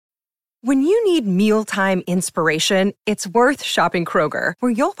When you need mealtime inspiration, it's worth shopping Kroger,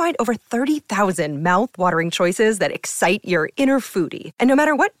 where you'll find over 30,000 mouth-watering choices that excite your inner foodie. And no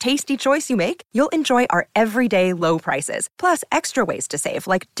matter what tasty choice you make, you'll enjoy our everyday low prices, plus extra ways to save,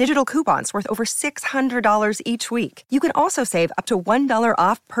 like digital coupons worth over $600 each week. You can also save up to $1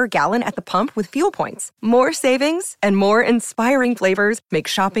 off per gallon at the pump with fuel points. More savings and more inspiring flavors make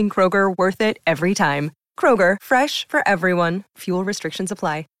shopping Kroger worth it every time. Kroger, fresh for everyone. Fuel restrictions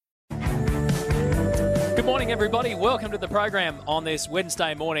apply. Good morning, everybody. Welcome to the program on this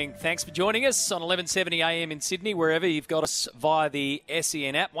Wednesday morning. Thanks for joining us on 1170 AM in Sydney, wherever you've got us via the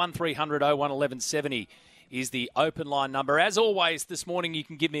SEN app. 1300 01 1170 is the open line number. As always, this morning you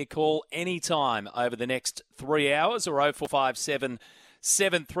can give me a call anytime over the next 3 hours, or 0457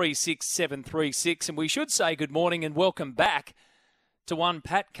 736 736. And we should say good morning and welcome back to one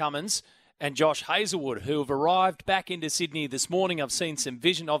Pat Cummins and Josh Hazelwood, who have arrived back into Sydney this morning. I've seen some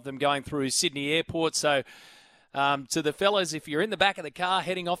vision of them going through Sydney Airport. So to the fellas, if you're in the back of the car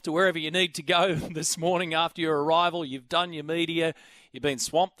heading off to wherever you need to go this morning after your arrival, you've done your media, you've been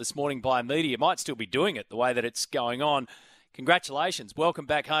swamped this morning by media, you might still be doing it the way that it's going on. Congratulations. Welcome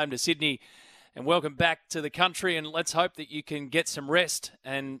back home to Sydney and welcome back to the country. And let's hope that you can get some rest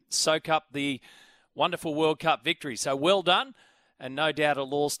and soak up the wonderful World Cup victory. So well done. And no doubt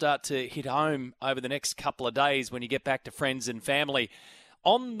it'll all start to hit home over the next couple of days when you get back to friends and family.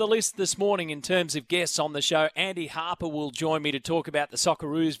 On the list this morning in terms of guests on the show, Andy Harper will join me to talk about the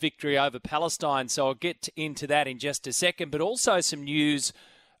Socceroos' victory over Palestine. So I'll get into that in just a second, but also some news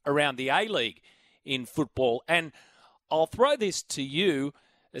around the A-League in football. And I'll throw this to you,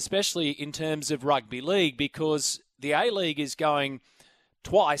 especially in terms of rugby league, because the A-League is going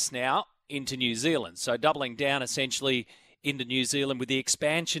twice now into New Zealand. So doubling down essentially into New Zealand with the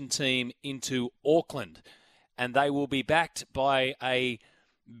expansion team into Auckland. And they will be backed by a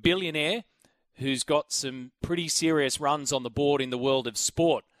billionaire who's got some pretty serious runs on the board in the world of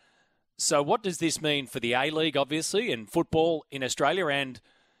sport. So what does this mean for the A-League, obviously, and football in Australia, and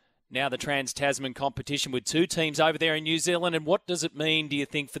now the Trans-Tasman competition with two teams over there in New Zealand? And what does it mean, do you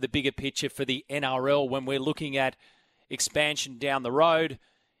think, for the bigger picture for the NRL when we're looking at expansion down the road?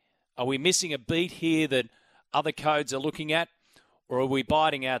 Are we missing a beat here that other codes are looking at, or are we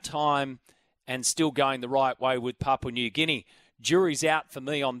biding our time and still going the right way with Papua New Guinea? Jury's out for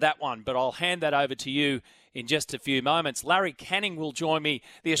me on that one, but I'll hand that over to you in just a few moments. Larry Canning will join me.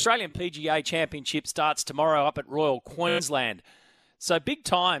 The Australian PGA Championship starts tomorrow up at Royal Queensland. So big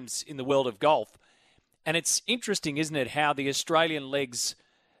times in the world of golf. And it's interesting, isn't it, how the Australian legs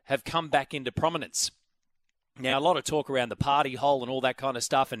have come back into prominence. Now, a lot of talk around the party hole and all that kind of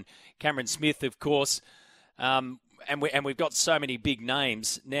stuff, and Cameron Smith, of course. And we've got so many big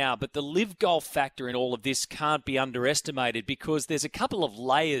names now, but the live golf factor in all of this can't be underestimated, because there's a couple of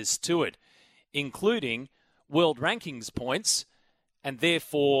layers to it, including world rankings points and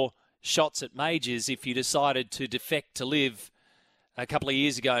therefore shots at majors if you decided to defect to live a couple of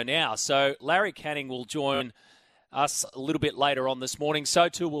years ago now. So Larry Canning will join us a little bit later on this morning. So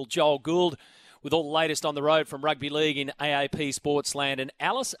too will Joel Gould, with all the latest on the road from rugby league in AAP Sportsland, and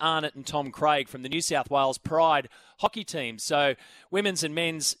Alice Arnott and Tom Craig from the New South Wales Pride hockey team. So women's and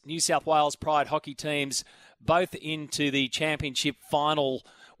men's New South Wales Pride hockey teams both into the championship final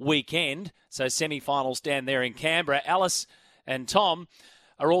weekend. So semi-finals down there in Canberra. Alice and Tom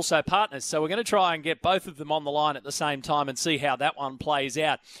are also partners. So we're going to try and get both of them on the line at the same time and see how that one plays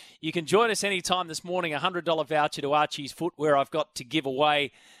out. You can join us anytime this morning. $100 voucher to Archie's Footwear I've got to give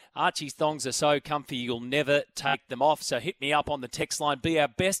away. Archie's thongs are so comfy you'll never take them off. So hit me up on the text line. Be our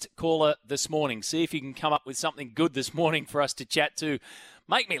best caller this morning. See if you can come up with something good this morning for us to chat to.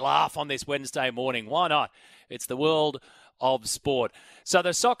 Make me laugh on this Wednesday morning. Why not? It's the world of sport. So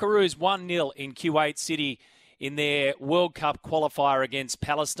the Socceroos 1-0 in Kuwait City in their World Cup qualifier against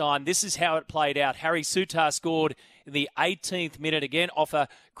Palestine. This is how it played out. Harry Sutar scored in the 18th minute again off a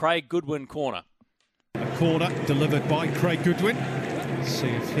Craig Goodwin corner. A corner delivered by Craig Goodwin. See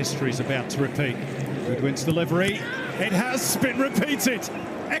if history's about to repeat. Goodwin's delivery. It has been repeated.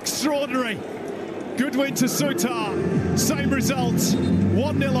 Extraordinary. Goodwin to Sutar. Same result.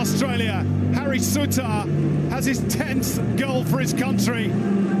 1-0 Australia. Harry Sutar has his 10th goal for his country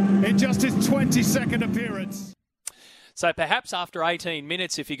in just his 22nd appearance. So perhaps after 18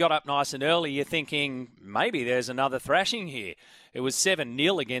 minutes, if you got up nice and early, you're thinking maybe there's another thrashing here. It was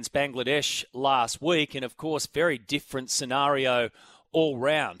 7-0 against Bangladesh last week, and of course, very different scenario all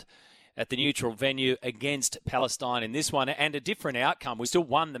round at the neutral venue against Palestine in this one, and a different outcome. We still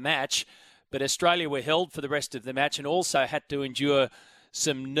won the match, but Australia were held for the rest of the match and also had to endure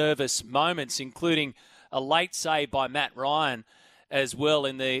some nervous moments, including a late save by Matt Ryan as well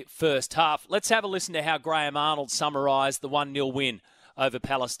in the first half. Let's have a listen to how Graham Arnold summarised the 1-0 win over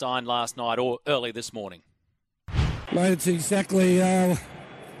Palestine last night or early this morning. Mate, it's exactly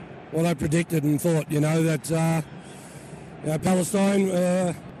what I predicted and thought, that Palestine,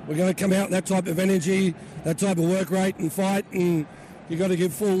 we're going to come out with that type of energy, that type of work rate and fight, and you've got to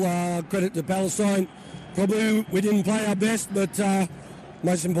give full credit to Palestine. Probably we didn't play our best, but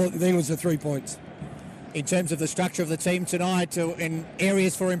most important thing was the 3 points. In terms of the structure of the team tonight, in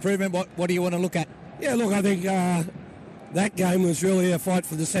areas for improvement, what do you want to look at? Yeah, look, I think that game was really a fight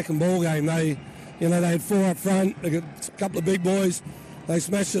for the second ball game. They had 4 up front, they got a couple of big boys. They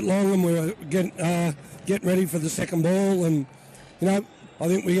smashed it long, and we were getting ready for the second ball. And I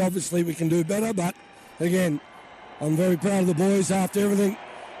think we can do better. But again, I'm very proud of the boys after everything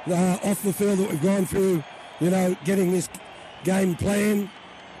off the field that we've gone through. Getting this game planned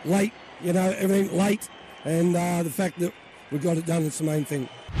late. Everything late, and the fact that we got it done is the main thing.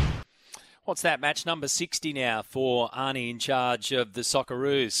 What's that, match number 60 now for Arnie in charge of the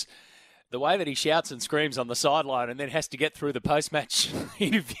Socceroos? The way that he shouts and screams on the sideline and then has to get through the post-match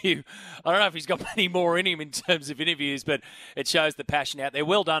interview. I don't know if he's got many more in him in terms of interviews, but it shows the passion out there.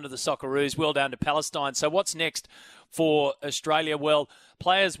 Well done to the Socceroos, well done to Palestine. So what's next for Australia? Well,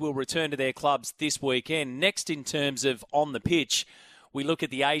 players will return to their clubs this weekend. Next in terms of on the pitch, we look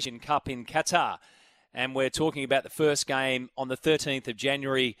at the Asian Cup in Qatar, and we're talking about the first game on the 13th of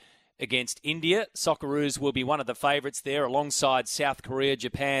January against India. Socceroos will be one of the favourites there alongside South Korea,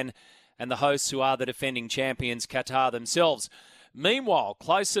 Japan, and the hosts who are the defending champions, Qatar themselves. Meanwhile,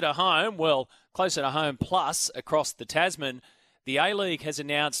 closer to home plus across the Tasman, the A-League has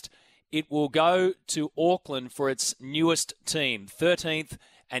announced it will go to Auckland for its newest team, 13th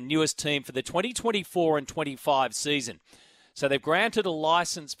and newest team for the 2024 and 25 season. So they've granted a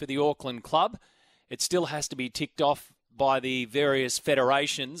licence for the Auckland club. It still has to be ticked off by the various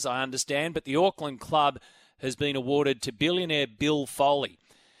federations, I understand, but the Auckland club has been awarded to billionaire Bill Foley.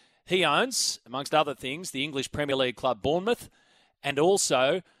 He owns, amongst other things, the English Premier League club Bournemouth and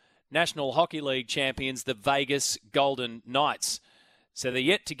also National Hockey League champions, the Vegas Golden Knights. So they're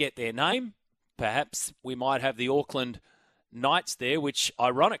yet to get their name. Perhaps we might have the Auckland Knights there, which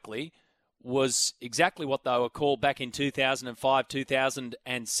ironically was exactly what they were called back in 2005,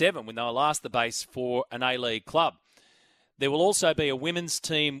 2007 when they were last the base for an A-League club. There will also be a women's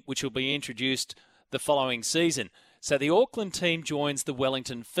team which will be introduced the following season. So the Auckland team joins the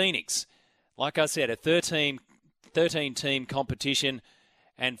Wellington Phoenix. Like I said, a 13-team competition,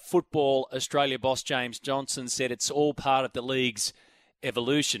 and Football Australia boss James Johnson said it's all part of the league's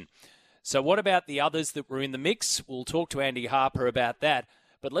evolution. So what about the others that were in the mix? We'll talk to Andy Harper about that.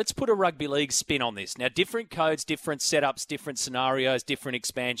 But let's put a rugby league spin on this. Now, different codes, different setups, different scenarios, different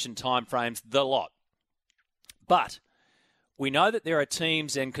expansion timeframes, the lot. But we know that there are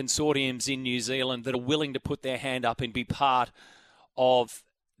teams and consortiums in New Zealand that are willing to put their hand up and be part of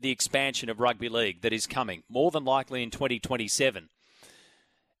the expansion of rugby league that is coming, more than likely in 2027.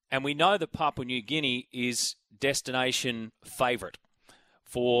 And we know that Papua New Guinea is destination favourite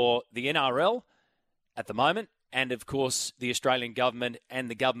for the NRL at the moment, and of course the Australian government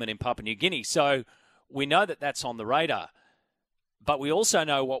and the government in Papua New Guinea. So we know that that's on the radar. But we also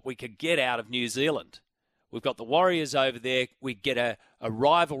know what we could get out of New Zealand. We've got the Warriors over there. We get a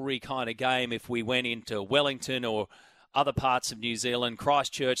rivalry kind of game if we went into Wellington or other parts of New Zealand,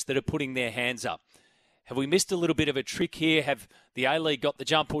 Christchurch, that are putting their hands up. Have we missed a little bit of a trick here? Have the A-League got the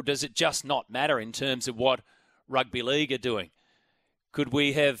jump, or does it just not matter in terms of what Rugby League are doing? Could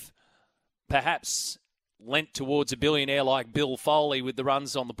we have perhaps lent towards a billionaire like Bill Foley with the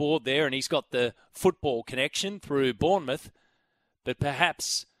runs on the board there, and he's got the football connection through Bournemouth, but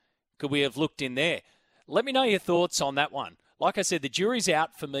perhaps could we have looked in there? Let me know your thoughts on that one. Like I said, the jury's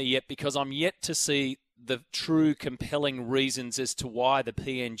out for me yet because I'm yet to see the true compelling reasons as to why the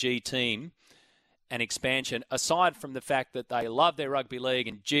PNG team and expansion, aside from the fact that they love their rugby league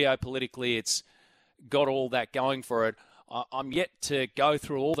and geopolitically it's got all that going for it, I'm yet to go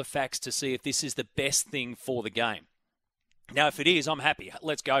through all the facts to see if this is the best thing for the game. Now, if it is, I'm happy.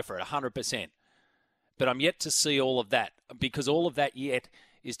 Let's go for it, 100%. But I'm yet to see all of that because all of that yet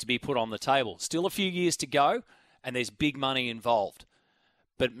is to be put on the table. Still a few years to go, and there's big money involved.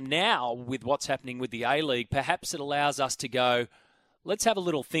 But now, with what's happening with the A-League, perhaps it allows us to go, let's have a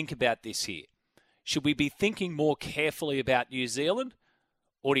little think about this here. Should we be thinking more carefully about New Zealand?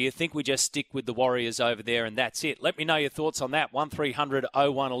 Or do you think we just stick with the Warriors over there and that's it? Let me know your thoughts on that. 1300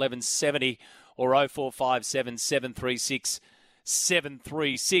 01 1170 or 0457 736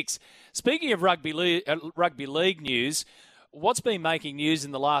 736. Speaking of rugby league news, what's been making news in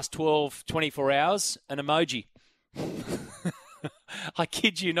the last 12, 24 hours? An emoji. I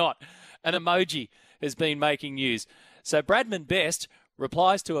kid you not, an emoji has been making news. So Bradman Best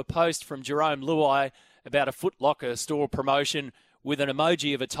replies to a post from Jerome Luai about a Foot Locker store promotion with an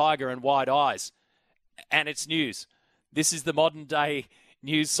emoji of a tiger and wide eyes. And it's news. This is the modern day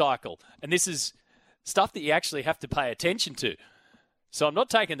news cycle. And this is stuff that you actually have to pay attention to. So I'm not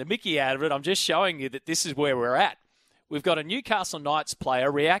taking the mickey out of it. I'm just showing you that this is where we're at. We've got a Newcastle Knights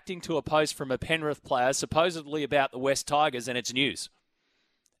player reacting to a post from a Penrith player supposedly about the West Tigers, and it's news.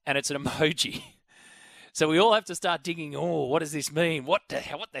 And it's an emoji. So we all have to start digging, what does this mean? What the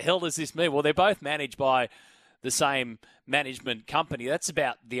hell does this mean? Well, they're both managed by the same management company. That's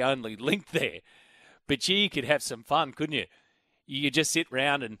about the only link there. But gee, you could have some fun, couldn't you? You could just sit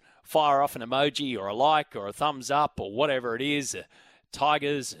around and fire off an emoji or a like or a thumbs up or whatever it is,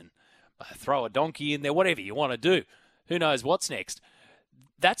 tigers, and throw a donkey in there, whatever you want to do. Who knows what's next?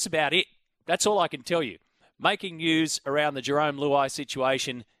 That's about it. That's all I can tell you. Making news around the Jerome Luai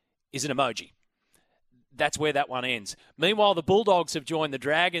situation is an emoji. That's where that one ends. Meanwhile, the Bulldogs have joined the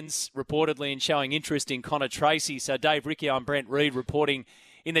Dragons, reportedly, in showing interest in Connor Tracy. So Dave Ricky, I'm Brent Reid, reporting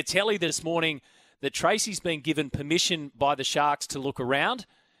in the telly this morning that Tracy's been given permission by the Sharks to look around.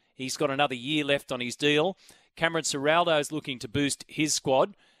 He's got another year left on his deal. Cameron Ciraldo is looking to boost his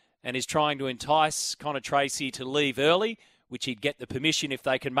squad and is trying to entice Connor Tracy to leave early, which he'd get the permission if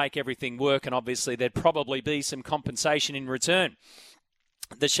they can make everything work, and obviously there'd probably be some compensation in return.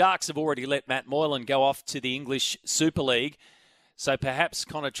 The Sharks have already let Matt Moylan go off to the English Super League, so perhaps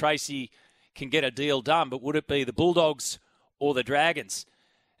Connor Tracy can get a deal done, but would it be the Bulldogs or the Dragons?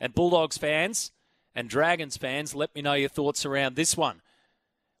 And Bulldogs fans and Dragons fans, let me know your thoughts around this one.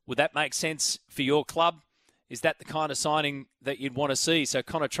 Would that make sense for your club? Is that the kind of signing that you'd want to see? So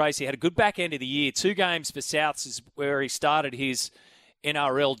Connor Tracy had a good back end of the year. 2 games for Souths is where he started his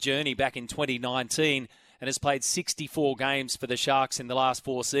NRL journey back in 2019 and has played 64 games for the Sharks in the last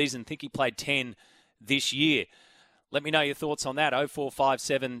 4 seasons. I think he played 10 this year. Let me know your thoughts on that.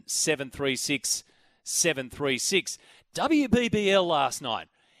 0457 736 736. WBBL last night.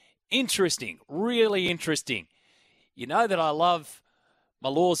 Interesting. Really interesting. You know that I love my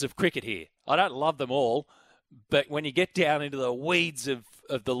laws of cricket here. I don't love them all. But when you get down into the weeds of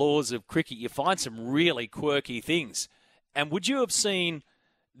the laws of cricket, you find some really quirky things. And would you have seen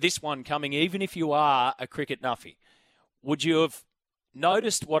this one coming, even if you are a cricket nuffy? Would you have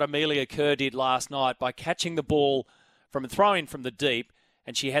noticed what Amelia Kerr did last night by catching the ball from a throw-in from the deep,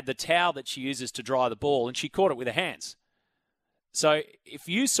 and she had the towel that she uses to dry the ball, and she caught it with her hands? So if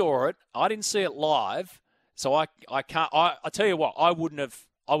you saw it, I didn't see it live, so I can't. I tell you what, I wouldn't have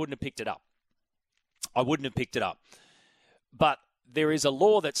picked it up. I wouldn't have picked it up. But there is a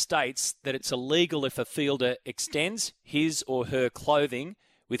law that states that it's illegal if a fielder extends his or her clothing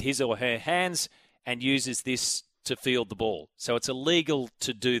with his or her hands and uses this to field the ball. So it's illegal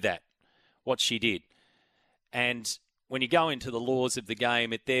to do that, what she did. And when you go into the laws of the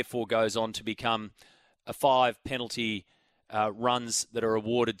game, it therefore goes on to become a 5 penalty runs that are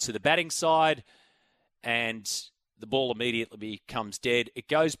awarded to the batting side, and the ball immediately becomes dead. It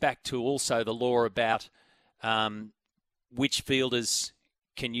goes back to also the law about which fielders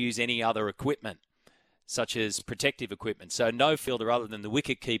can use any other equipment, such as protective equipment. So no fielder other than the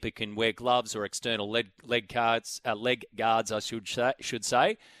wicketkeeper can wear gloves or external leg guards, I should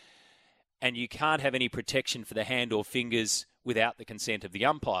say. And you can't have any protection for the hand or fingers without the consent of the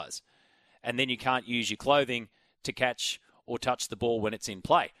umpires. And then you can't use your clothing to catch or touch the ball when it's in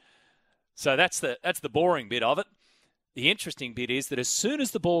play. So that's the boring bit of it. The interesting bit is that as soon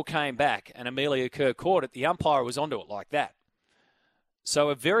as the ball came back and Amelia Kerr caught it, the umpire was onto it like that. So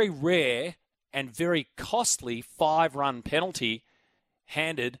a very rare and very costly 5-run penalty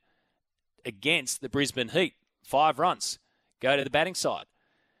handed against the Brisbane Heat. 5 runs go to the batting side.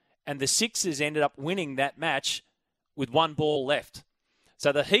 And the Sixers ended up winning that match with 1 ball left.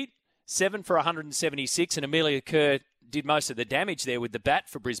 So the Heat, 7 for 176, and Amelia Kerr did most of the damage there with the bat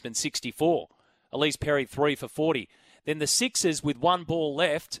for Brisbane, 64. Elise Perry, 3 for 40. Then the Sixers, with 1 ball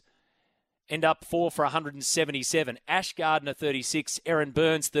left, end up 4 for 177. Ash Gardner, 36. Erin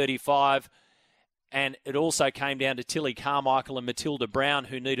Burns, 35. And it also came down to Tilly Carmichael and Matilda Brown,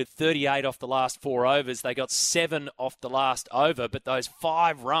 who needed 38 off the last 4 overs. They got 7 off the last over, but those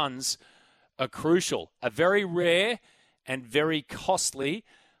 5 runs are crucial. A very rare and very costly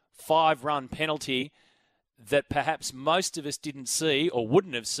 5-run penalty that perhaps most of us didn't see or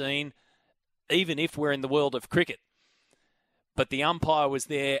wouldn't have seen, even if we're in the world of cricket. But the umpire was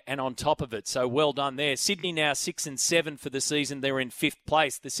there and on top of it, so well done there. Sydney now 6 and 7 for the season. They're in 5th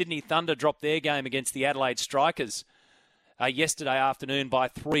place. The Sydney Thunder dropped their game against the Adelaide Strikers yesterday afternoon by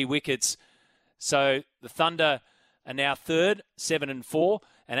 3 wickets. So the Thunder are now third, 7 and 4,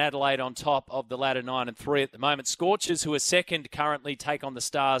 and Adelaide on top of the ladder 9 and 3 at the moment. Scorchers, who are second, currently take on the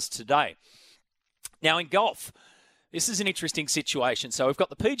Stars today. Now in golf, this is an interesting situation. So we've got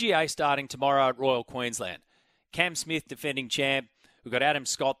the PGA starting tomorrow at Royal Queensland. Cam Smith, defending champ. We've got Adam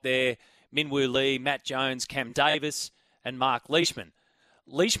Scott there, Minwoo Lee, Matt Jones, Cam Davis, and Mark Leishman.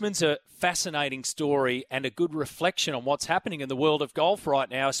 Leishman's a fascinating story and a good reflection on what's happening in the world of golf right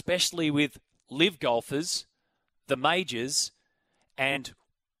now, especially with live golfers, the majors, and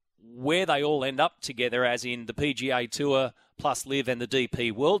where they all end up together, as in the PGA Tour plus live and the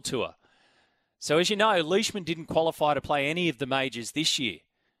DP World Tour. So as you know, Leishman didn't qualify to play any of the majors this year.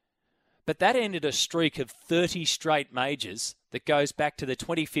 But that ended a streak of 30 straight majors that goes back to the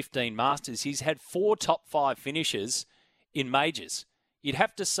 2015 Masters. He's had 4 top 5 finishes in majors. You'd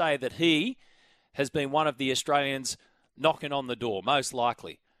have to say that he has been one of the Australians knocking on the door, most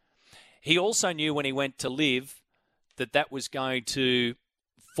likely. He also knew when he went to live that that was going to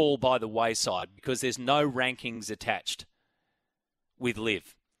fall by the wayside because there's no rankings attached with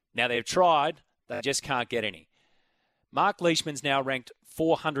live. Now, they've tried, they just can't get any. Mark Leishman's now ranked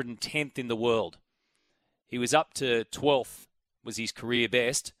 410th in the world. He was up to 12th, was his career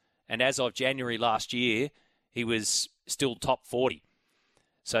best, and as of January last year, he was still top 40.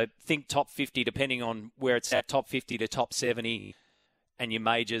 So think top 50, depending on where it's at, top 50 to top 70, and your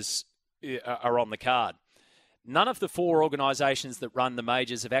majors are on the card. None of the 4 organisations that run the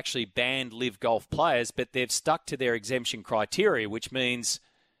majors have actually banned live golf players, but they've stuck to their exemption criteria, which means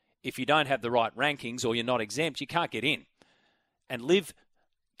if you don't have the right rankings or you're not exempt, you can't get in. And live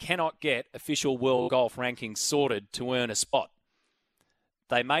cannot get official world golf rankings sorted to earn a spot.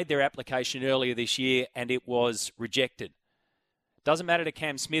 They made their application earlier this year and it was rejected. Doesn't matter to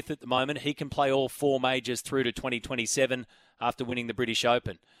Cam Smith at the moment. He can play all 4 majors through to 2027 after winning the British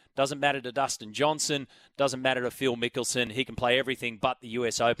Open. Doesn't matter to Dustin Johnson. Doesn't matter to Phil Mickelson. He can play everything but the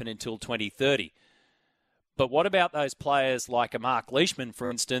US Open until 2030. But what about those players like a Mark Leishman, for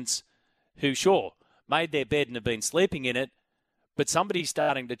instance, who, sure, made their bed and have been sleeping in it, but somebody's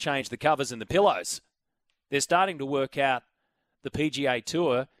starting to change the covers and the pillows. They're starting to work out the PGA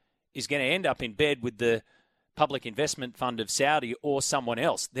Tour is going to end up in bed with the Public Investment Fund of Saudi or someone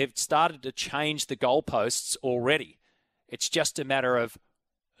else. They've started to change the goalposts already. It's just a matter of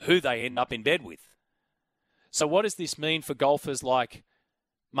who they end up in bed with. So what does this mean for golfers like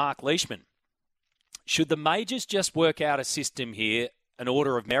Mark Leishman? Should the majors just work out a system here, an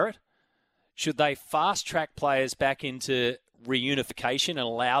order of merit? Should they fast-track players back into reunification and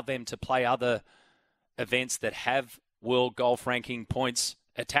allow them to play other events that have world golf ranking points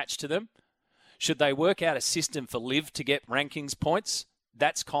attached to them? Should they work out a system for live to get rankings points?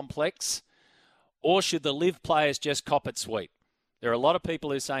 That's complex. Or should the live players just cop it sweet? There are a lot of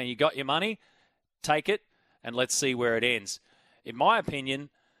people who are saying, you got your money, take it, and let's see where it ends. In my opinion,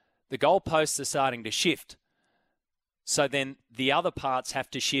 the goalposts are starting to shift. So then the other parts have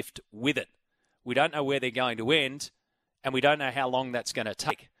to shift with it. We don't know where they're going to end, and we don't know how long that's going to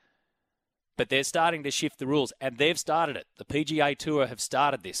take. But they're starting to shift the rules, and they've started it. The PGA Tour have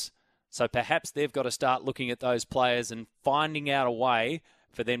started this. So perhaps they've got to start looking at those players and finding out a way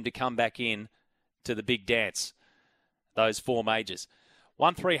for them to come back in to the big dance, those 4 majors.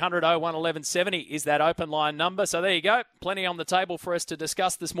 1300 01 1170 is that open line number. So there you go. Plenty on the table for us to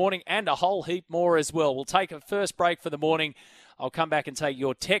discuss this morning and a whole heap more as well. We'll take a first break for the morning. I'll come back and take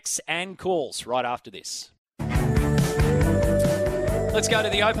your texts and calls right after this. Let's go to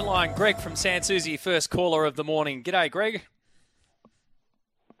the open line. Greg from Sans Souci, first caller of the morning. G'day, Greg.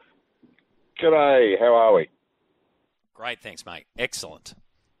 G'day, how are we? Great, thanks, mate. Excellent.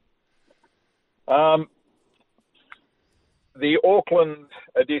 The Auckland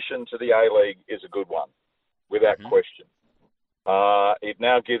addition to the A-League is a good one, without question. It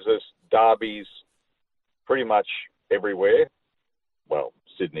now gives us derbies pretty much everywhere. Well,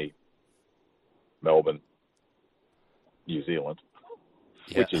 Sydney, Melbourne, New Zealand,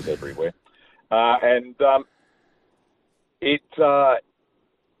 which is everywhere.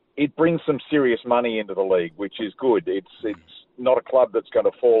 It brings some serious money into the league, which is good. It's not a club that's going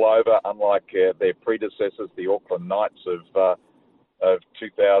to fall over, unlike their predecessors, the Auckland Knights of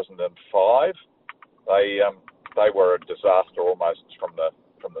 2005. They were a disaster almost from the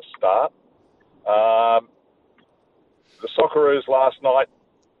start. The Socceroos last night,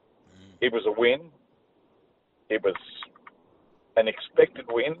 it was a win. It was an expected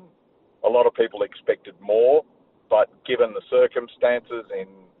win. A lot of people expected more, but given the circumstances in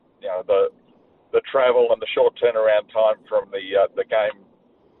the travel and the short turnaround time from the game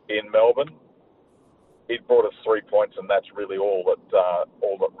in Melbourne, it brought us 3 points, and that's really all that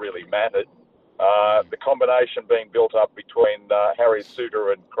really mattered. The combination being built up between Harry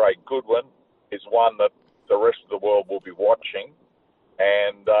Suter and Craig Goodwin is one that the rest of the world will be watching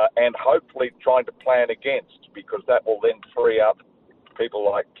and hopefully trying to plan against, because that will then free up people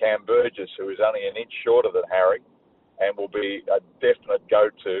like Cam Burgess, who is only an inch shorter than Harry, and will be a definite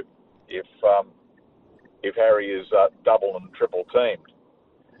go-to if Harry is double and triple teamed.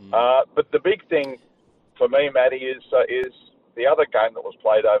 But the big thing for me, Matty, is the other game that was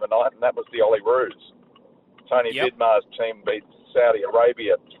played overnight, and that was the Ollie Roos. Tony Vidmar's team beat Saudi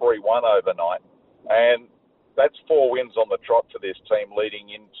Arabia 3-1 overnight, and that's 4 wins on the trot for this team leading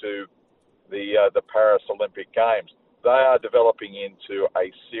into the Paris Olympic Games. They are developing into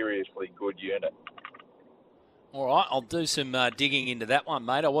a seriously good unit. All right, I'll do some digging into that one,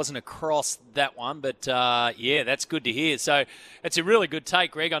 mate. I wasn't across that one, but yeah, that's good to hear. So it's a really good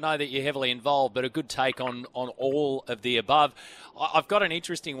take, Greg. I know that you're heavily involved, but a good take on all of the above. I've got an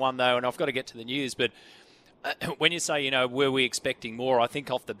interesting one, though, and I've got to get to the news, but when you say, were we expecting more, I think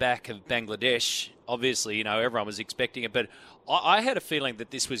off the back of Bangladesh, obviously, everyone was expecting it, but I had a feeling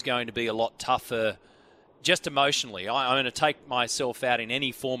that this was going to be a lot tougher just emotionally. I'm going to take myself out in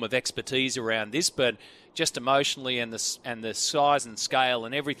any form of expertise around this, but just emotionally and the size and scale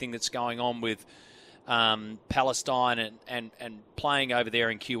and everything that's going on with Palestine and playing over there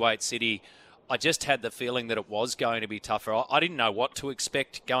in Kuwait City, I just had the feeling that it was going to be tougher. I didn't know what to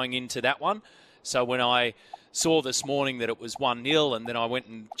expect going into that one. So when I saw this morning that it was 1-0 and then I went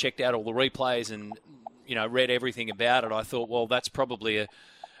and checked out all the replays and, read everything about it, I thought, well, that's probably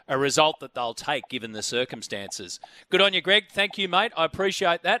a result that they'll take given the circumstances. Good on you, Greg. Thank you, mate. I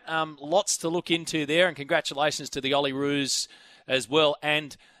appreciate that. Lots to look into there, and congratulations to the Ollie Roos as well,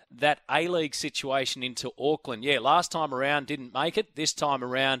 and that A-League situation into Auckland. Yeah, last time around didn't make it. This time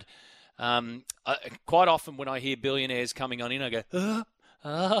around, quite often when I hear billionaires coming on in, I go,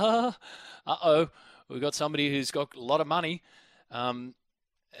 uh-oh, we've got somebody who's got a lot of money, and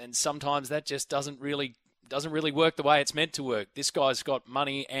sometimes that just doesn't really work the way it's meant to work. This guy's got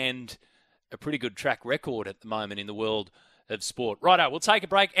money and a pretty good track record at the moment in the world of sport. Righto, we'll take a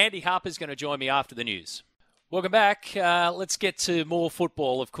break. Andy Harper's going to join me after the news. Welcome back. Let's get to more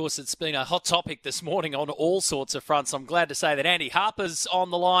football. Of course, it's been a hot topic this morning on all sorts of fronts. I'm glad to say that Andy Harper's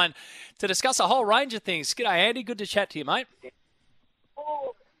on the line to discuss a whole range of things. G'day, Andy. Good to chat to you, mate.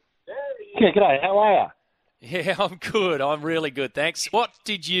 Yeah, g'day. How are you? Yeah, I'm good. I'm really good, thanks. What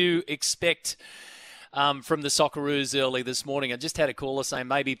did you expect from the Socceroos early this morning? I just had a caller saying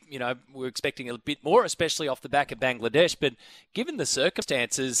maybe, we're expecting a bit more, especially off the back of Bangladesh. But given the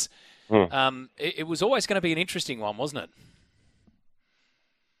circumstances, it was always going to be an interesting one, wasn't it?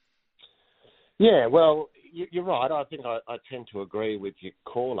 Yeah, well, you're right. I think I tend to agree with your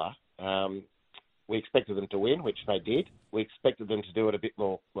caller. We expected them to win, which they did. We expected them to do it a bit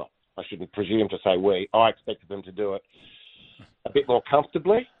more, well, I shouldn't presume to say we. I expected them to do it a bit more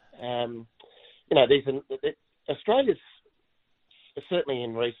comfortably. Australia's, certainly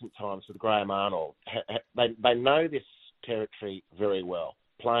in recent times with Graham Arnold, they know this territory very well.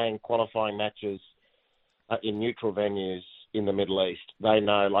 Playing qualifying matches in neutral venues in the Middle East, they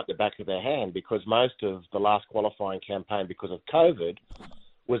know like the back of their hand, because most of the last qualifying campaign because of COVID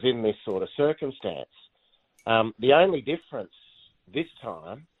was in this sort of circumstance. The only difference this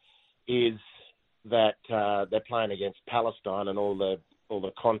time is that they're playing against Palestine and all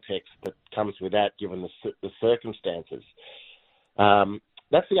the context that comes with that, given the circumstances.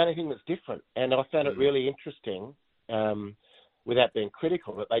 That's the only thing that's different. And I found it really interesting, without being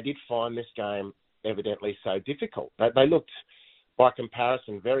critical, that they did find this game evidently so difficult. They looked, by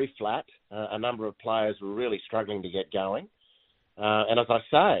comparison, very flat. A number of players were really struggling to get going. And as I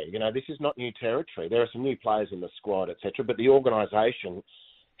say, this is not new territory. There are some new players in the squad, etc. But the organisation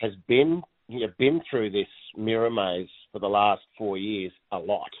has been through this mirror maze for the last 4 years a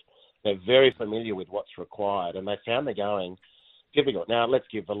lot. They're very familiar with what's required, and they found the going difficult. Now, let's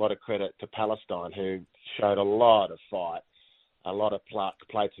give a lot of credit to Palestine, who showed a lot of fight, a lot of pluck,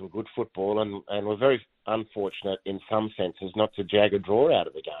 played some good football, and were very unfortunate in some senses not to jag a draw out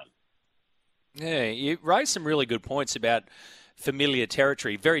of the game. Yeah, you raised some really good points about familiar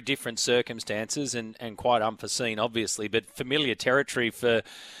territory, very different circumstances and quite unforeseen, obviously, but familiar territory for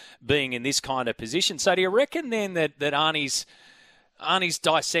being in this kind of position. So do you reckon then that Arnie's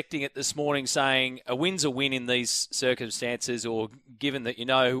dissecting it this morning, saying a win's a win in these circumstances, or given that you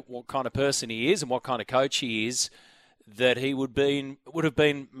know what kind of person he is and what kind of coach he is, that he would have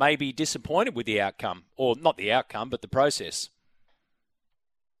been maybe disappointed with the outcome, or not the outcome, but the process?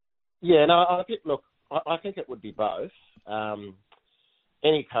 Yeah, no, I think it would be both.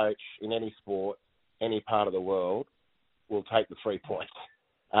 Any coach in any sport, any part of the world, will take the 3 points.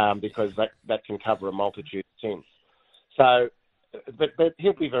 because that can cover a multitude of sins. So, but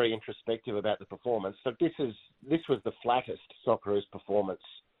he'll be very introspective about the performance. So this was the flattest Socceroos performance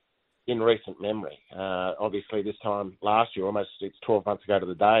in recent memory. Obviously, this time last year, it's 12 months ago to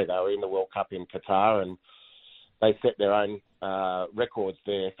the day, they were in the World Cup in Qatar, and they set their own records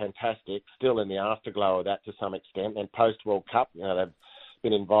there. Fantastic. Still in the afterglow of that to some extent. And post-World Cup, they've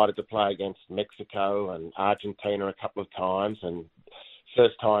been invited to play against Mexico and Argentina a couple of times, and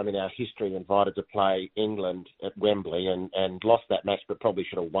first time in our history invited to play England at Wembley and lost that match, but probably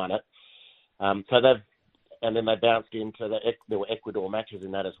should have won it. And then they bounced into there were Ecuador matches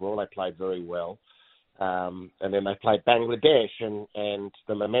in that as well. They played very well. And then they played Bangladesh, and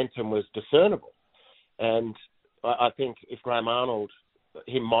the momentum was discernible. And I think if Graham Arnold,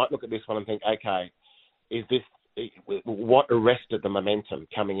 he might look at this one and think, okay, what arrested the momentum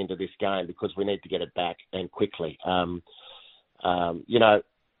coming into this game, because we need to get it back and quickly. The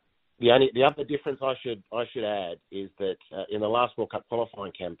other difference I should add is that in the last World Cup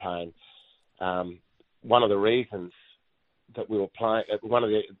qualifying campaign, one of the reasons that we were playing,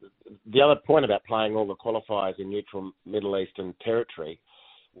 the other point about playing all the qualifiers in neutral Middle Eastern territory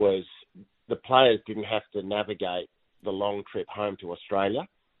was the players didn't have to navigate the long trip home to Australia.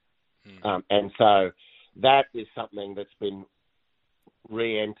 And so that is something that's been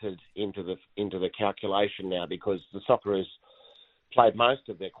re-entered into the calculation now, because the Socceroos played most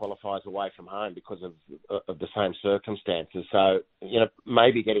of their qualifiers away from home because of the same circumstances. So,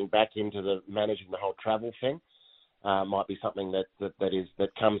 maybe getting back into the managing the whole travel thing might be something that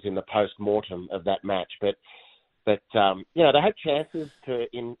comes in the post-mortem of that match. But they had chances to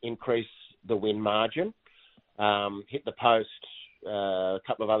increase the win margin, hit the post, a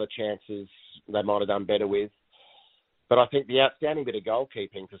couple of other chances they might have done better with. But I think the outstanding bit of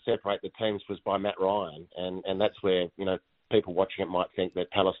goalkeeping to separate the teams was by Matt Ryan, and that's where, people watching it might think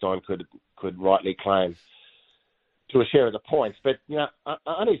that Palestine could rightly claim to a share of the points. But,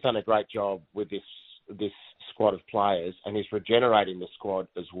 Arnie's done a great job with this squad of players, and he's regenerating the squad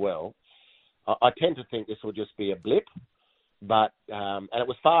as well. I tend to think this will just be a blip, but and it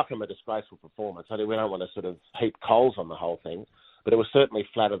was far from a disgraceful performance. We don't want to sort of heap coals on the whole thing, but it was certainly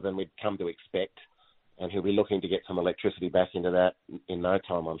flatter than we'd come to expect, and he'll be looking to get some electricity back into that in no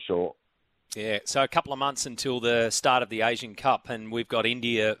time, I'm sure. Yeah, so a couple of months until the start of the Asian Cup, and we've got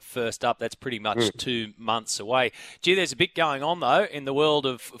India first up. That's pretty much 2 months away. Gee, there's a bit going on, though, in the world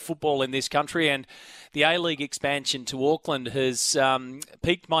of football in this country, and the A-League expansion to Auckland has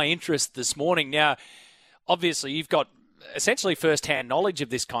piqued my interest this morning. Now, obviously, you've got essentially first-hand knowledge of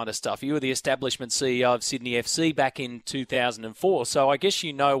this kind of stuff. You were the establishment CEO of Sydney FC back in 2004, so I guess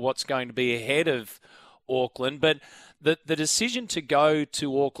you know what's going to be ahead of Auckland, but the decision to go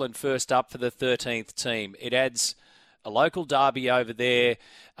to Auckland first up for the 13th team, it adds a local derby over there.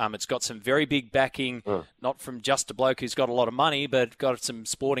 It's got some very big backing, not from just a bloke who's got a lot of money, but got some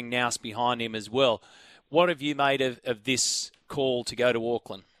sporting nous behind him as well. What have you made of this call to go to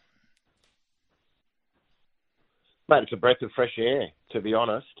Auckland? Mate, it's a breath of fresh air, to be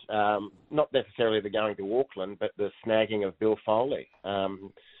honest. Not necessarily the going to Auckland, but the snagging of Bill Foley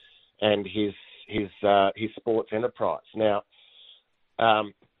and his sports enterprise. Now,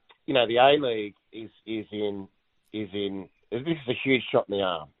 the A-League is this is a huge shot in the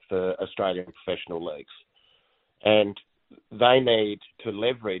arm for Australian professional leagues, and they need to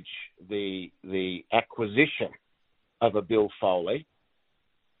leverage the acquisition of a Bill Foley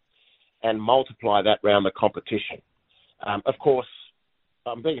and multiply that round the competition. Of course,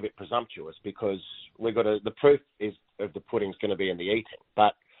 I'm being a bit presumptuous because the proof of the pudding's going to be in the eating,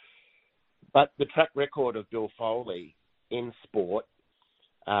 but the track record of Bill Foley in sport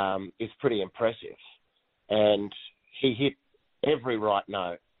is pretty impressive. And he hit every right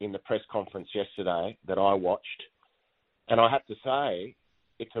note in the press conference yesterday that I watched. And I have to say,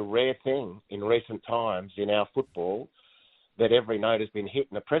 it's a rare thing in recent times in our football that every note has been hit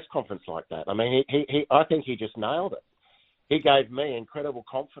in a press conference like that. I mean, I think he just nailed it. He gave me incredible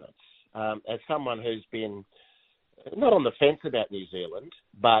confidence as someone who's been not on the fence about New Zealand,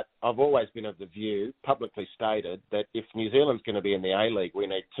 but I've always been of the view, publicly stated, that if New Zealand's going to be in the A-League, we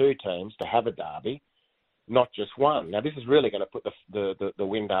need two teams to have a derby, not just one. Now, this is really going to put the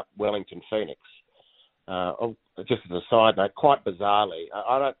wind up Wellington Phoenix. Just as a side note, quite bizarrely,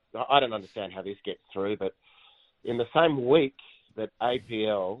 I don't understand how this gets through, but in the same week that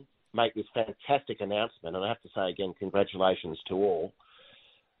APL make this fantastic announcement, and I have to say again, congratulations to all,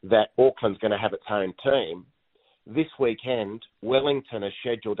 that Auckland's going to have its own team, this weekend, Wellington is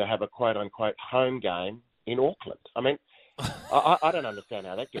scheduled to have a quote-unquote home game in Auckland. I mean, I don't understand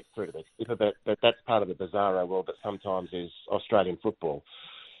how that gets through to this, but that's part of the bizarro world that sometimes is Australian football.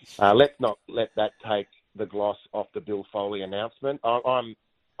 Let's not let that take the gloss off the Bill Foley announcement. I'm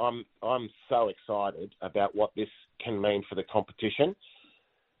so excited about what this can mean for the competition,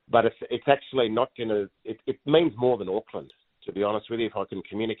 but it's actually not going to. It means more than Auckland, to be honest with you. If I can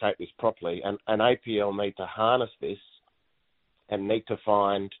communicate this properly, and APL need to harness this and need to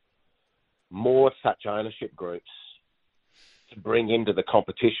find more such ownership groups to bring into the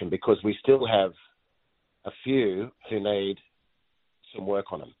competition, because we still have a few who need some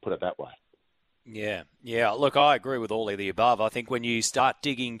work on them, put it that way. Yeah. Look, I agree with all of the above. I think when you start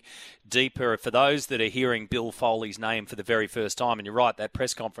digging deeper, for those that are hearing Bill Foley's name for the very first time, and you're right, that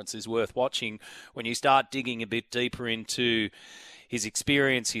press conference is worth watching, when you start digging a bit deeper into his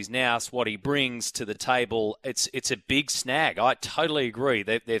experience, his nous, what he brings to the table, it's a big snag. I totally agree.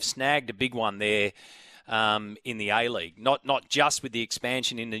 They've snagged a big one there in the A-League. Not just with the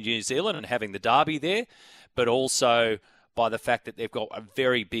expansion into New Zealand and having the derby there, but also by the fact that they've got a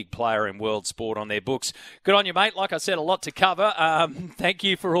very big player in world sport on their books. Good on you, mate. Like I said, a lot to cover. Thank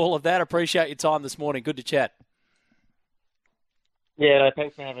you for all of that. Appreciate your time this morning. Good to chat. Yeah, no,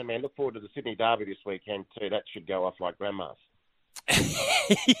 thanks for having me. Look forward to the Sydney Derby this weekend too. That should go off like grandma's.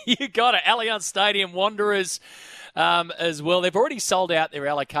 You got it. Allianz Stadium Wanderers as well. They've already sold out their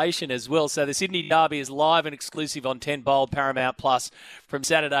allocation as well. So the Sydney Derby is live and exclusive on 10 Bold Paramount Plus from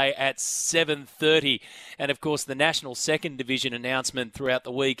Saturday at 7:30. And, of course, the National Second Division announcement throughout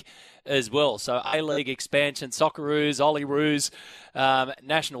the week as well. So A-League expansion, Socceroos, Olyroos,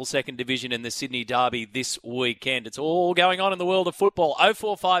 National Second Division and the Sydney Derby this weekend. It's all going on in the world of football.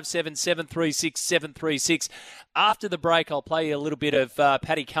 0457 736 736. After the break, I'll play you a little bit of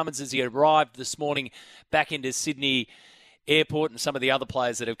Paddy Cummins as he arrived this morning back into Sydney Airport and some of the other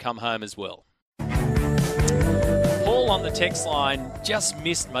players that have come home as well. Paul on the text line, just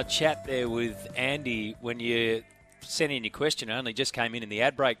missed my chat there with Andy when you sent in your question. It only just came in the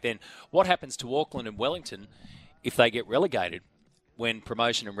ad break then. What happens to Auckland and Wellington if they get relegated when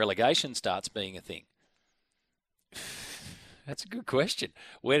promotion and relegation starts being a thing? That's a good question.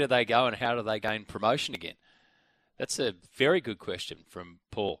 Where do they go and how do they gain promotion again? That's a very good question from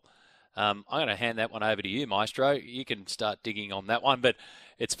Paul. I'm going to hand that one over to you, Maestro. You can start digging on that one, but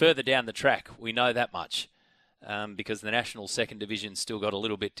it's further down the track. We know that much because the National Second Division's still got a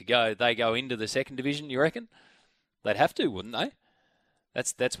little bit to go. They go into the Second Division, you reckon? They'd have to, wouldn't they?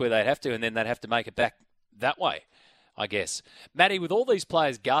 That's where they'd have to, and then they'd have to make it back that way, I guess. Matty, with all these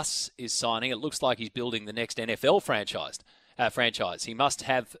players Gus is signing, it looks like he's building the next NFL franchise. He must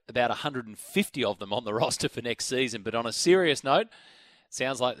have about 150 of them on the roster for next season. But on a serious note,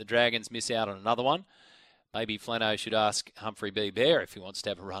 sounds like the Dragons miss out on another one. Maybe Flano should ask Humphrey B. Bear if he wants to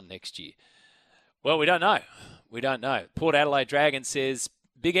have a run next year. Well, we don't know. Port Adelaide Dragons says,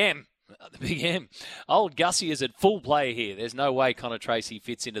 Big M. The Big M. Old Gussie is at full play here. There's no way Connor Tracy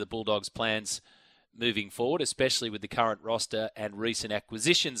fits into the Bulldogs' plans moving forward, especially with the current roster and recent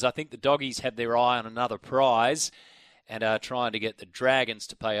acquisitions. I think the Doggies have their eye on another prize and are trying to get the Dragons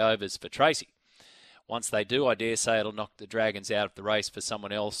to pay overs for Tracy. Once they do, I dare say it'll knock the Dragons out of the race for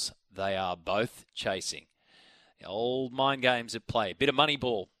someone else they are both chasing. The old mind games at play. A bit of money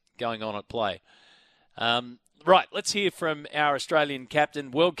ball going on at play. Right, let's hear from our Australian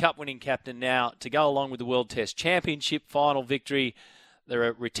captain, World Cup winning captain now, to go along with the World Test Championship final victory. There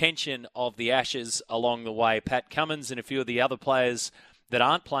are retention of the Ashes along the way. Pat Cummins and a few of the other players that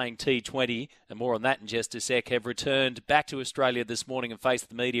aren't playing T20, and more on that in just a sec, have returned back to Australia this morning and faced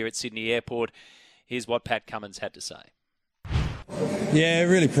the media at Sydney Airport. Here's what Pat Cummins had to say. Yeah,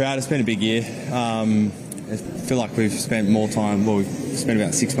 really proud. It's been a big year. I feel like we've spent more time, we've spent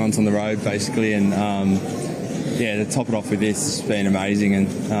about 6 months on the road basically, and to top it off with this has been amazing. And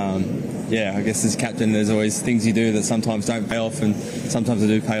I guess as captain there's always things you do that sometimes don't pay off and sometimes they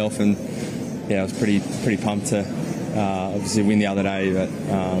do pay off, and I was pretty pumped to obviously win the other day, but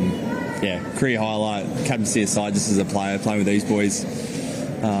career highlight, captaincy aside, just as a player playing with these boys,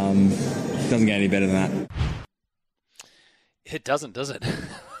 doesn't get any better than that. It doesn't, does it?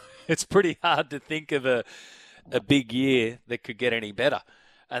 It's pretty hard to think of a big year that could get any better.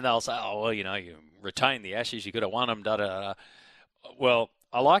 And they'll say, you retain the Ashes, you could have won them, da-da-da. Well,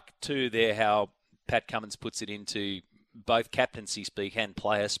 I like, too, there how Pat Cummins puts it into both captaincy speak and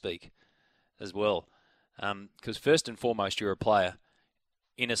player speak as well. Because first and foremost, you're a player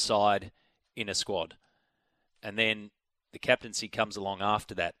in a side, in a squad. And then the captaincy comes along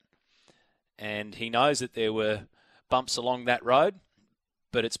after that. And he knows that there were bumps along that road,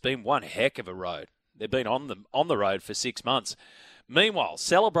 but it's been one heck of a road. They've been on the road for 6 months. Meanwhile,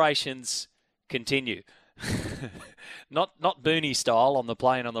 celebrations continue. Not Booney style on the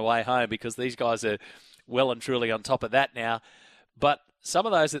plane on the way home, because these guys are well and truly on top of that now. But some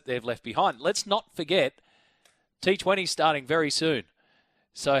of those that they've left behind. Let's not forget T20 starting very soon.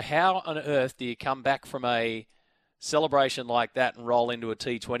 So how on earth do you come back from a celebration like that and roll into a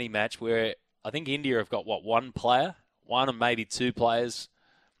T20 match where I think India have got, one player? One and maybe two players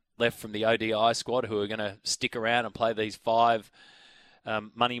left from the ODI squad who are going to stick around and play these 5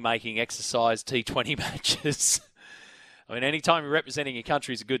 money-making exercise T20 matches. I mean, any time you're representing your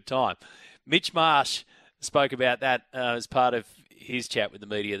country is a good time. Mitch Marsh spoke about that as part of his chat with the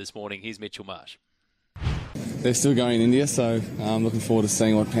media this morning. Here's Mitchell Marsh. They're still going in India, so I'm looking forward to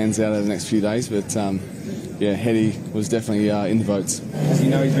seeing what pans out over the next few days. But, Heady was definitely in the votes. As you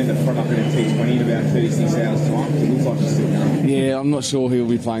know, he's been the front up in a T20 in about 36 hours' time. It looks like he's still going. Yeah, I'm not sure he'll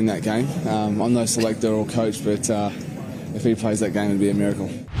be playing that game. I'm no selector or coach, but if he plays that game, it'd be a miracle.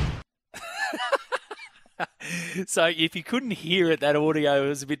 So if you couldn't hear it, that audio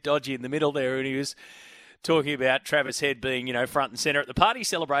was a bit dodgy in the middle there, and he was talking about Travis Head being, front and centre at the party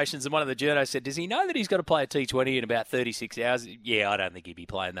celebrations, and one of the journos said, does he know that he's got to play a T20 in about 36 hours? Yeah, I don't think he'd be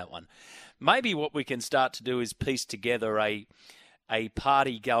playing that one. Maybe what we can start to do is piece together a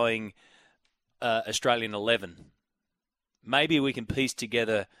party-going Australian 11. Maybe we can piece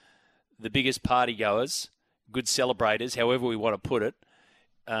together the biggest party-goers, good celebrators, however we want to put it,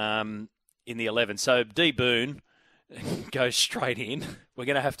 in the 11. So D. Boone goes straight in. We're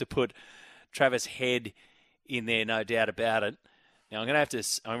going to have to put Travis Head in there, no doubt about it. Now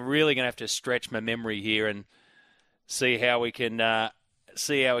I'm really going to have to stretch my memory here and see how we can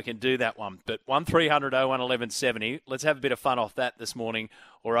do that one. But 1300 01 1170. Let's have a bit of fun off that this morning,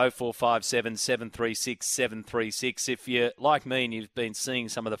 or 0457 736 736. If you're like me and you've been seeing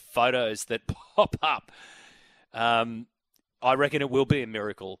some of the photos that pop up, I reckon it will be a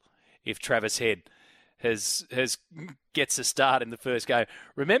miracle if Travis Head gets a start in the first game.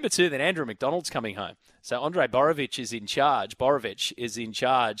 Remember too that Andrew McDonald's coming home. So Andrej Borovic is in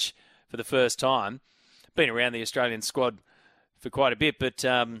charge. For the first time. Been around the Australian squad for quite a bit, but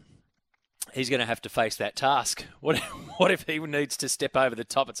he's going to have to face that task. What if he needs to step over the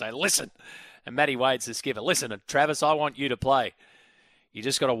top and say, listen, and Matty Wade's the skipper, listen, Travis, I want you to play. You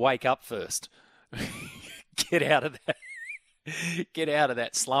just got to wake up first. Get out of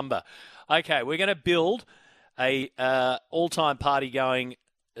that slumber. Okay, we're going to build a all-time party-going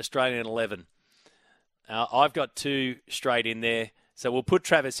Australian 11. I've got 2 straight in there, so we'll put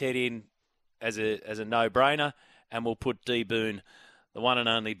Travis Head in as a no-brainer, and we'll put D. Boone, the one and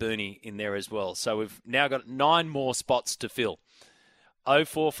only Booney, in there as well. So we've now got 9 more spots to fill.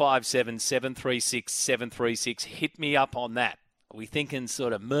 0457 736 736. Hit me up on that. Are we thinking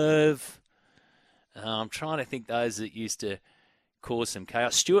sort of Merv? I'm trying to think those that used to cause some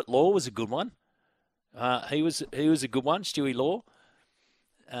chaos. Stuart Law was a good one. He was a good one, Stewie Law.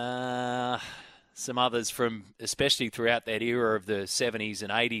 Some others from, especially throughout that era of the 70s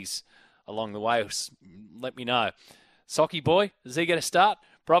and 80s along the way. Let me know. Socky boy, is he going to start?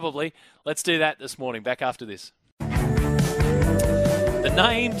 Probably. Let's do that this morning. Back after this. The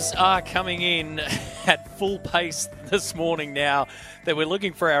names are coming in at full pace this morning now that we're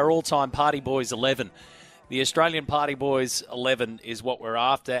looking for our all-time Party Boys 11. The Australian Party Boys 11 is what we're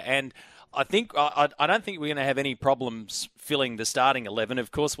after, and I don't think we're going to have any problems filling the starting 11.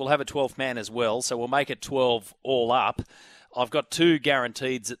 Of course, we'll have a 12th man as well, so we'll make it 12 all up. I've got 2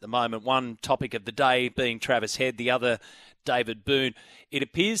 guaranteeds at the moment. One topic of the day being Travis Head, the other David Boone. It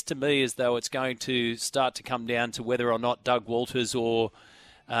appears to me as though it's going to start to come down to whether or not Doug Walters or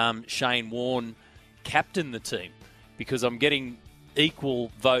Shane Warne captain the team, because I'm getting equal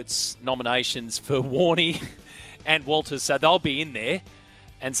votes nominations for Warney and Walters, so they'll be in there,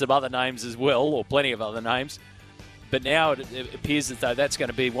 and some other names as well, or plenty of other names. But now it appears as though that's going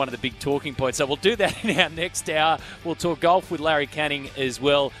to be one of the big talking points. So we'll do that in our next hour. We'll talk golf with Larry Canning as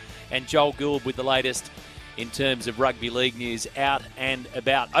well, and Joel Gould with the latest in terms of rugby league news out and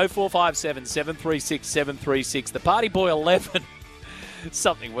about. 0457 736 736. The Party Boy 11.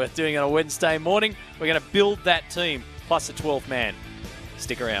 Something worth doing on a Wednesday morning. We're going to build that team, plus a 12th man.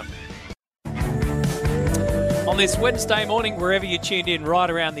 Stick around. On this Wednesday morning, wherever you tuned in right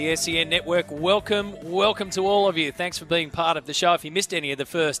around the SEN network, welcome to all of you. Thanks for being part of the show. If you missed any of the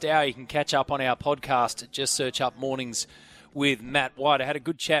first hour, you can catch up on our podcast. Just search up Mornings with Matt White. I had a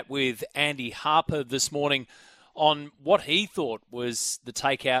good chat with Andy Harper this morning on what he thought was the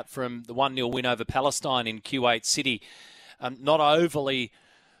takeout from the 1-0 win over Palestine in Kuwait City. Not overly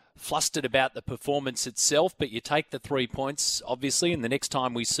flustered about the performance itself, but you take the 3 points, obviously, and the next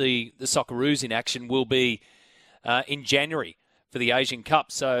time we see the Socceroos in action will be in January for the Asian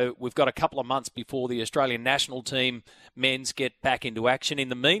Cup. So we've got a couple of months before the Australian national team men's get back into action. In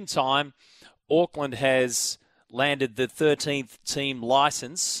the meantime, Auckland has landed the 13th team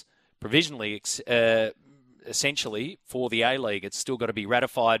licence provisionally, essentially, for the A-League. It's still got to be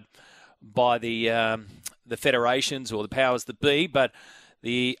ratified by the federations or the powers that be, but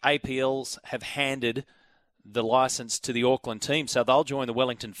the APLs have handed the licence to the Auckland team, so they'll join the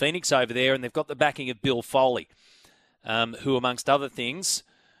Wellington Phoenix over there, and they've got the backing of Bill Foley, who, amongst other things,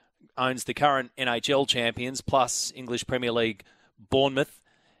 owns the current NHL champions, plus English Premier League Bournemouth,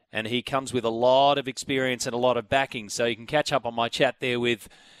 and he comes with a lot of experience and a lot of backing, so you can catch up on my chat there with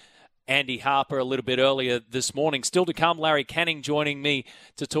Andy Harper a little bit earlier this morning. Still to come, Larry Canning joining me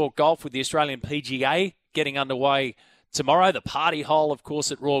to talk golf with the Australian PGA getting underway tomorrow. The party hole, of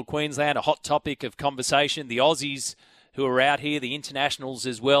course, at Royal Queensland, a hot topic of conversation. The Aussies who are out here, the internationals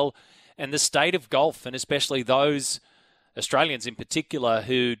as well, and the state of golf, and especially those Australians in particular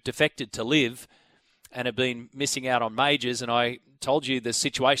who defected to LIV and have been missing out on majors. And I told you the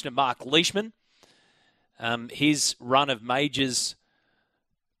situation of Mark Leishman. His run of majors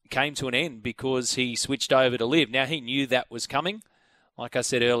came to an end because he switched over to LIV. Now, he knew that was coming. Like I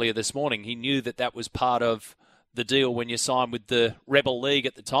said earlier this morning, he knew that that was part of the deal when you signed with the Rebel League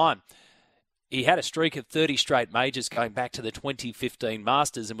at the time. He had a streak of 30 straight majors going back to the 2015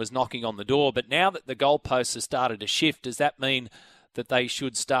 Masters and was knocking on the door. But now that the goalposts have started to shift, does that mean that they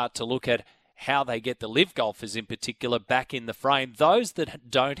should start to look at how they get the LIV golfers in particular back in the frame, those that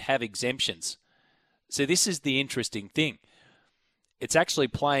don't have exemptions? So this is the interesting thing. It's actually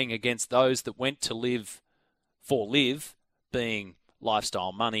playing against those that went to LIV for LIV, being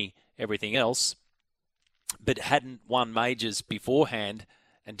lifestyle, money, everything else, but hadn't won majors beforehand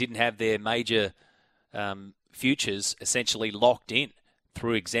and didn't have their major futures essentially locked in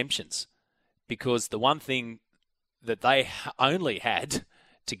through exemptions. Because the one thing that they only had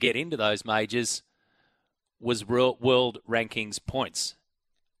to get into those majors was world rankings points,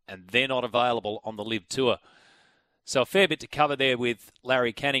 and they're not available on the LIV Tour. So a fair bit to cover there with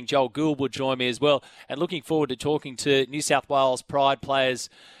Larry Canning. Joel Gould will join me as well. And looking forward to talking to New South Wales Pride players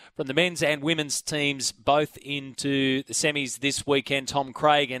from the men's and women's teams, both into the semis this weekend. Tom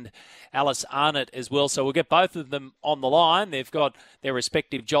Craig and Alice Arnott as well. So we'll get both of them on the line. They've got their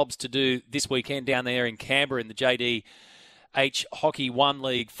respective jobs to do this weekend down there in Canberra in the JDH Hockey One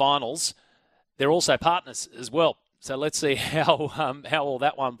League finals. They're also partners as well. So let's see how all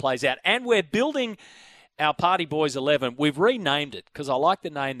that one plays out. And we're building our Party Boys 11. We've renamed it because I like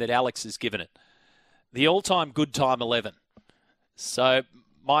the name that Alex has given it. The All-Time Good Time 11. So,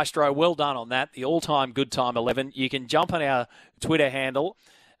 Maestro, well done on that. The All-Time Good Time 11. You can jump on our Twitter handle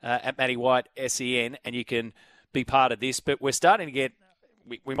at Matty White SEN and you can be part of this. But we're starting to get...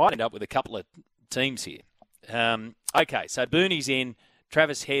 We might end up with a couple of teams here. Okay, so Booney's in.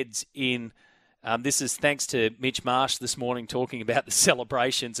 Travis Head's in. This is thanks to Mitch Marsh this morning talking about the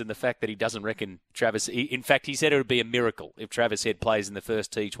celebrations and the fact that he doesn't reckon Travis... In fact, he said it would be a miracle if Travis Head plays in the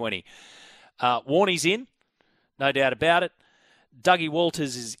first T20. Warnie's in, no doubt about it. Dougie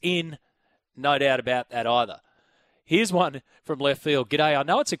Walters is in, no doubt about that either. Here's one from left field. G'day, I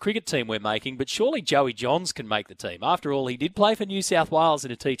know it's a cricket team we're making, but surely Joey Johns can make the team. After all, he did play for New South Wales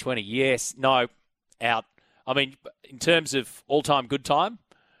in a T20. Yes, no, out. I mean, in terms of all-time good time,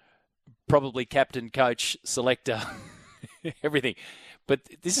 probably captain, coach, selector, everything. But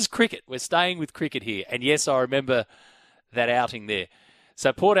this is cricket. We're staying with cricket here. And yes, I remember that outing there.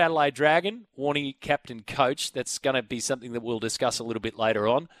 So Port Adelaide Dragon, Warnie, captain, coach. That's going to be something that we'll discuss a little bit later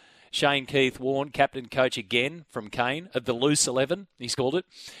on. Shane Keith Warne, captain, coach again from Kane, of the Loose 11, he's called it.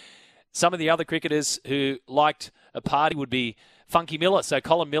 Some of the other cricketers who liked a party would be Funky Miller. So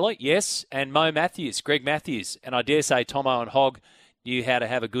Colin Miller, yes, and Mo Matthews, Greg Matthews. And I dare say Tomo and Hogg knew how to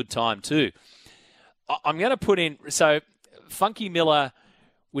have a good time too. I'm going to put in, so Funky Miller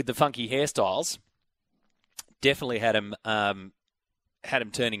with the funky hairstyles definitely had him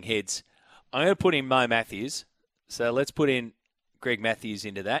turning heads. I'm going to put in Mo Matthews. So let's put in Greg Matthews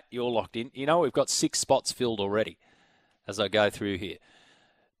into that. You're locked in. You know, we've got 6 spots filled already as I go through here.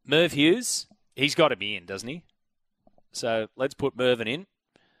 Merv Hughes, he's got to be in, doesn't he? So let's put Mervyn in.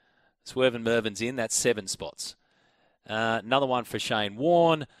 Swervin Mervin's in. That's 7 spots. Another one for Shane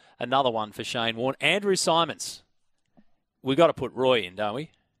Warne. Another one for Shane Warne. Andrew Simons. We've got to put Roy in, don't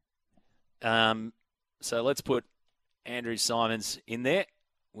we? So let's put Andrew Simons in there.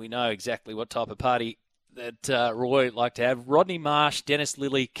 We know exactly what type of party that Roy would like to have. Rodney Marsh, Dennis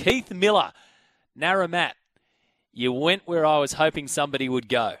Lilly, Keith Miller, Narra Matt. You went where I was hoping somebody would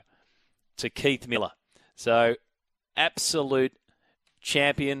go, to Keith Miller. So, absolute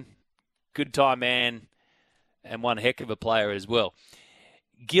champion, good time man, and one heck of a player as well.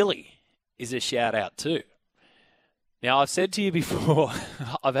 Gilly is a shout-out too. Now, I've said to you before,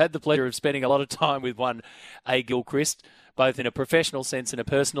 I've had the pleasure of spending a lot of time with one A. Gilchrist, both in a professional sense and a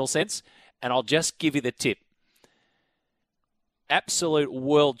personal sense, and I'll just give you the tip. Absolute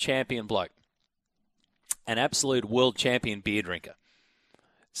world champion bloke. An absolute world champion beer drinker.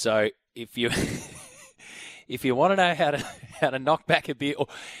 So if you if you want to know how to knock back a beer,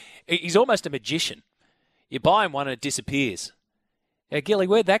 he's almost a magician. You buy him one and it disappears. Now, Gilly,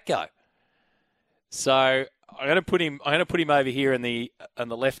 where'd that go? So I'm going to put him over here in the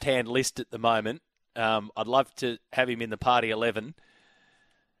left-hand list at the moment. I'd love to have him in the party 11,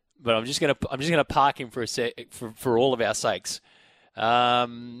 but I'm just going to park him for a sec for all of our sakes.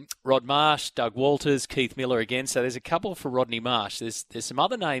 Rod Marsh, Doug Walters, Keith Miller again. So there's a couple for Rodney Marsh. There's some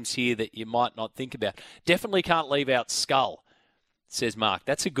other names here that you might not think about. Definitely can't leave out Skull, says Mark.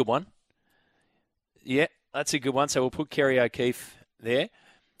 That's a good one. Yeah, that's a good one. So we'll put Kerry O'Keefe there.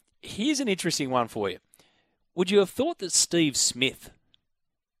 Here's an interesting one for you. Would you have thought that Steve Smith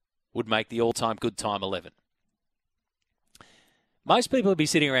would make the all-time good time 11? Most people would be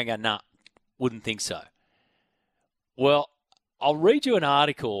sitting around going, nah, wouldn't think so. Well, I'll read you an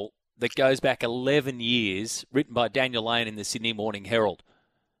article that goes back 11 years, written by Daniel Lane in the Sydney Morning Herald.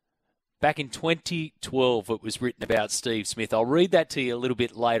 Back in 2012, it was written about Steve Smith. I'll read that to you a little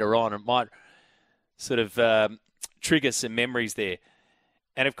bit later on. It might sort of trigger some memories there.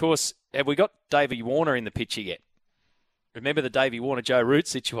 And, of course, have we got Davey Warner in the picture yet? Remember the Davey Warner-Joe Root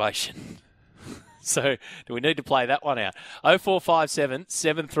situation? So do we need to play that one out? 0457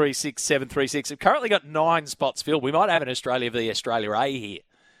 736 736. We've currently got 9 spots filled. We might have an Australia v Australia A here.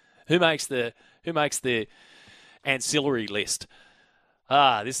 Who makes the ancillary list?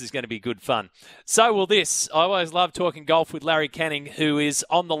 This is going to be good fun. So will this. I always love talking golf with Larry Canning, who is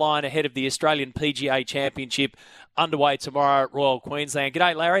on the line ahead of the Australian PGA Championship underway tomorrow at Royal Queensland.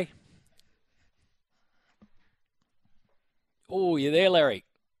 G'day, Larry. Oh, you there, Larry?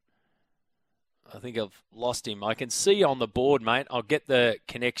 I think I've lost him. I can see you on the board, mate. I'll get the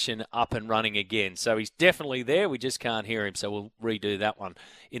connection up and running again. So he's definitely there. We just can't hear him, so we'll redo that one.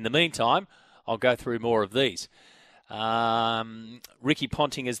 In the meantime, I'll go through more of these. Ricky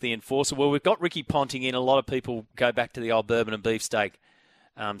Ponting as the enforcer. Well, we've got Ricky Ponting in. A lot of people go back to the old bourbon and beefsteak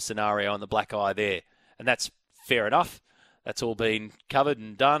scenario and the black eye there. And that's fair enough. That's all been covered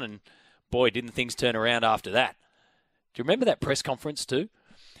and done. And, boy, didn't things turn around after that. Do you remember that press conference too?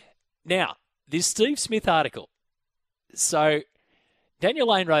 Now, this Steve Smith article. So, Daniel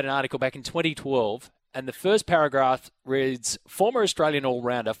Lane wrote an article back in 2012, and the first paragraph reads, former Australian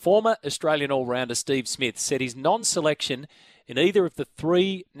all-rounder Steve Smith said his non-selection in either of the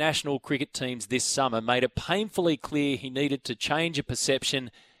 3 national cricket teams this summer made it painfully clear he needed to change a perception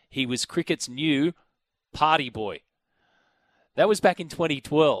he was cricket's new party boy. That was back in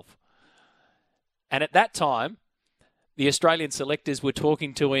 2012. And at that time, the Australian selectors were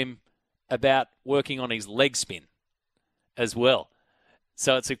talking to him about working on his leg spin as well.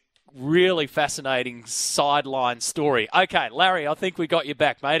 So it's a really fascinating sideline story. Okay, Larry, I think we got you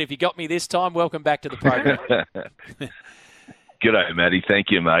back, mate. If you got me this time, welcome back to the program. G'day, Matty. Thank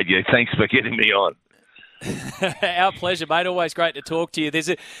you, mate. Yeah, thanks for getting me on. Our pleasure, mate. Always great to talk to you. There's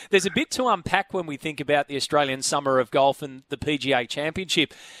a bit to unpack when we think about the Australian Summer of Golf and the PGA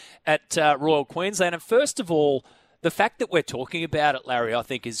Championship at Royal Queensland. And first of all, the fact that we're talking about it, Larry, I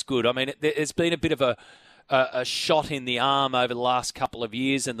think is good. I mean, there's been a bit of a shot in the arm over the last couple of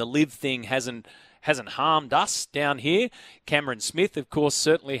years, and the live thing hasn't harmed us down here. Cameron Smith, of course,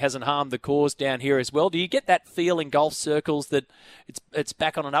 certainly hasn't harmed the cause down here as well. Do you get that feel in golf circles that it's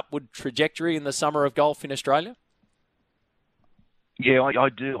back on an upward trajectory in the summer of golf in Australia? Yeah, I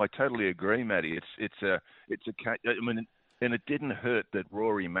do. I totally agree, Matty. I mean, and it didn't hurt that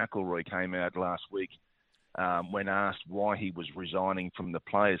Rory McIlroy came out last week when asked why he was resigning from the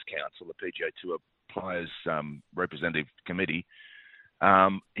Players' Council, the PGA Tour Players Representative Committee.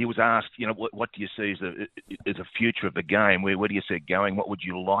 He was asked, what do you see as a future of the game? Where do you see it going? What would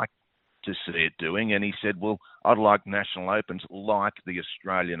you like to see it doing? And he said, well, I'd like national opens like the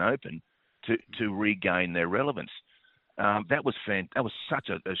Australian Open to regain their relevance. That was such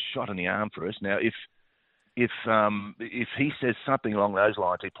a shot in the arm for us. Now, if he says something along those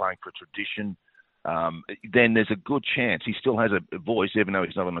lines, he's playing for tradition, then there's a good chance he still has a voice, even though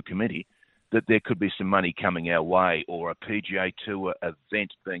he's not on the committee, that there could be some money coming our way, or a PGA Tour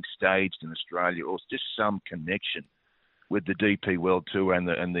event being staged in Australia, or just some connection with the DP World Tour and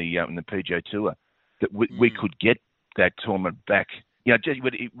the PGA Tour, that we could get that tournament back.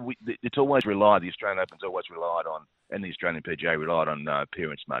 It's always relied. The Australian Open's always relied on, and the Australian PGA relied on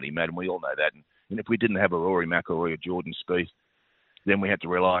appearance money, Matt, and we all know that. And if we didn't have a Rory McIlroy or Jordan Spieth then we had to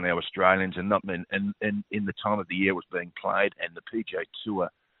rely on our Australians, and in the time of the year it was being played, and the PGA Tour,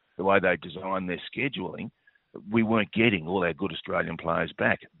 the way they designed their scheduling, we weren't getting all our good Australian players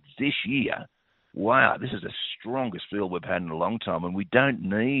back. This year, wow, this is the strongest field we've had in a long time, and we don't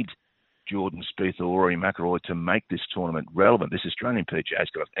need Jordan Spieth or Rory McIlroy to make this tournament relevant. This Australian PGA's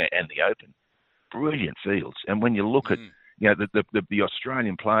got, and the Open, brilliant fields. And when you look at the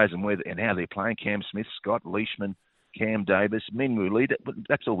Australian players and how they're playing, Cam Smith, Scott Leishman, Cam Davis, Minwoo Lee,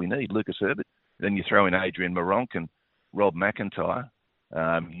 that's all we need. Lucas Herbert. Then you throw in Adrian Moronk and Rob McIntyre,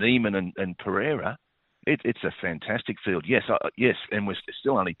 Neiman and Pereira. It's a fantastic field. Yes, and we're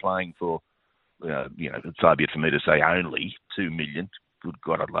still only playing for, it's far be it for me to say only 2 million. Good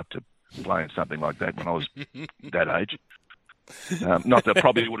God, I'd love to play in something like that when I was that age. Not that I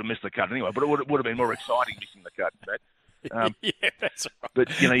probably would have missed the cut anyway, but it would have been more exciting missing the cut. Yeah, that's right.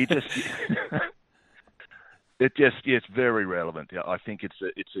 But you just. It's very relevant. I think it's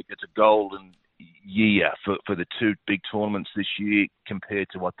a golden year for the two big tournaments this year compared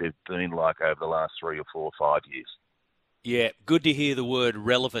to what they've been like over the last 3 or 4 or 5 years. Yeah, good to hear the word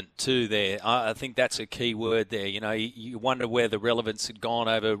relevant too there. I think that's a key word there. You wonder where the relevance had gone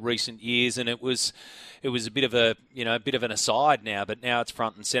over recent years, and it was a bit of an aside now, but now it's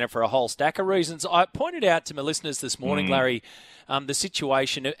front and centre for a whole stack of reasons. I pointed out to my listeners this morning, Larry, the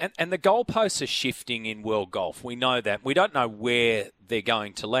situation, and the goalposts are shifting in world golf. We know that. We don't know where they're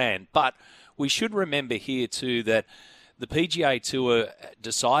going to land, but we should remember here too that the PGA Tour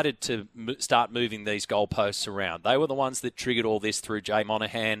decided to start moving these goalposts around. They were the ones that triggered all this through Jay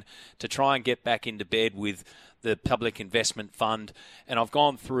Monahan to try and get back into bed with the Public Investment Fund, and I've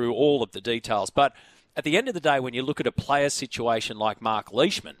gone through all of the details. But at the end of the day, when you look at a player situation like Mark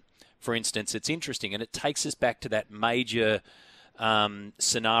Leishman, for instance, it's interesting, and it takes us back to that major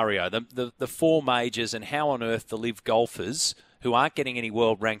scenario, the 4 majors, and how on earth the LIV golfers who aren't getting any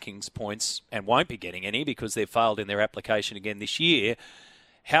world rankings points and won't be getting any because they've failed in their application again this year,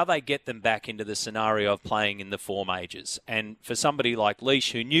 how they get them back into the scenario of playing in the 4 majors. And for somebody like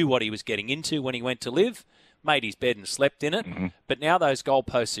Leish, who knew what he was getting into when he went to LIV, made his bed and slept in it, but now those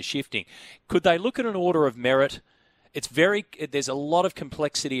goalposts are shifting. Could they look at an order of merit? There's a lot of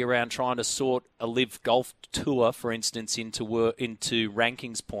complexity around trying to sort a LIV golf tour, for instance, into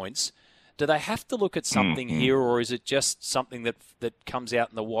rankings points. Do they have to look at something here, or is it just something that comes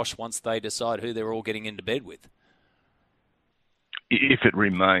out in the wash once they decide who they're all getting into bed with? If it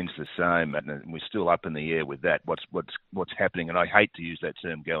remains the same, and we're still up in the air with that, what's happening, and I hate to use that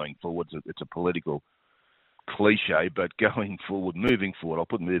term going forward, it's a political cliche, but moving forward, I'll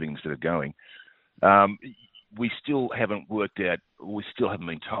put moving instead of going, we still haven't worked out, we still haven't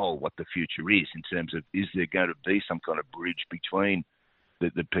been told what the future is in terms of, is there going to be some kind of bridge between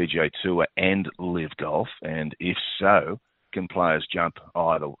the PGA Tour and LIV Golf, and if so, can players jump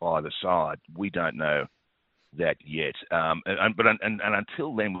either side? We don't know that yet. But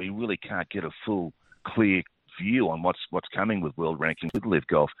until then, we really can't get a full, clear view on what's coming with world rankings with LIV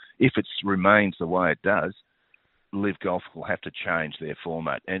Golf. If it remains the way it does, LIV Golf will have to change their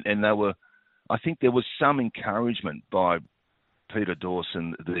format. And I think there was some encouragement by Peter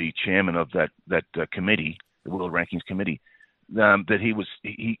Dawson, the chairman of that committee, the World Rankings Committee, that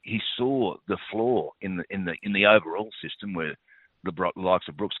he saw the flaw in the overall system where the likes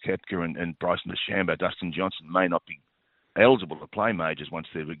of Brooks Koepka and Bryson DeChambeau, Dustin Johnson may not be eligible to play majors once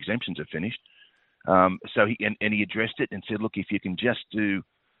their exemptions are finished. So he addressed it and said, look, if you can just do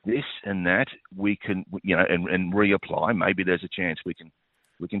this and that, we can, and reapply. Maybe there's a chance we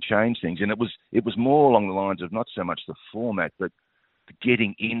can change things. And it was more along the lines of not so much the format, but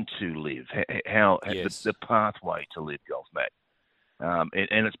getting into LIV, the pathway to LIV Golf, Matt.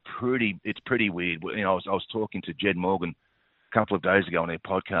 And it's pretty weird. I was talking to Jed Morgan a couple of days ago on their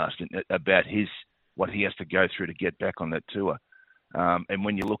podcast about what he has to go through to get back on that tour. And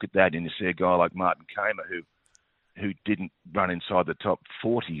when you look at that and you see a guy like Martin Kaymer who didn't run inside the top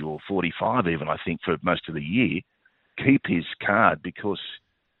 40 or 45 even, I think, for most of the year, keep his card because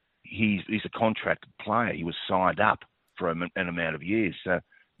he's a contracted player. He was signed up for an amount of years. So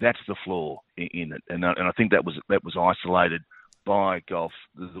that's the flaw in it. And I think that was isolated by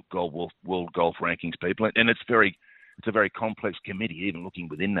the World Golf Rankings people. And it's a very complex committee, even looking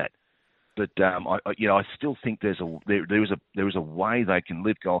within that. But I still think there is a way they can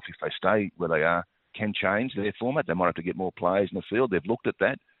LIV Golf if they stay where they are, can change their format. They might have to get more players in the field. They've looked at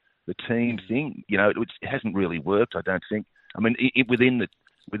that. The team thing, it hasn't really worked, I don't think. I mean, within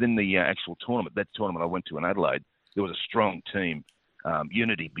the actual tournament, that tournament I went to in Adelaide, there was a strong team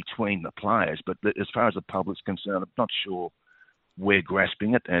unity between the players. But as far as the public's concerned, I'm not sure we're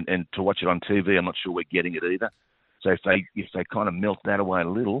grasping it. And to watch it on TV, I'm not sure we're getting it either. So if they kind of melt that away a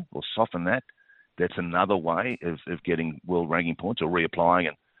little or soften that, that's another way of getting world ranking points or reapplying.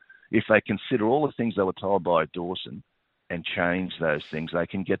 And if they consider all the things they were told by Dawson and change those things, they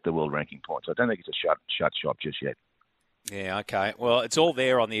can get the world ranking points. I don't think it's a shut shop just yet. Yeah, okay. Well, it's all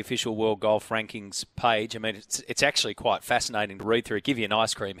there on the official World Golf Rankings page. I mean, it's actually quite fascinating to read through. It gives you an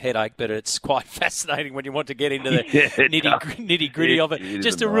ice cream headache, but it's quite fascinating when you want to get into the nitty-gritty of it.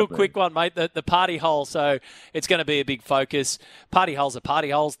 Just a real quick one, mate, the party hole. So it's going to be a big focus. Party holes are party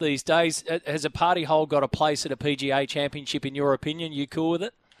holes these days. Has a party hole got a place at a PGA Championship, in your opinion? You cool with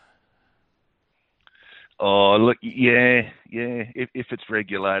it? Oh, look, yeah. If it's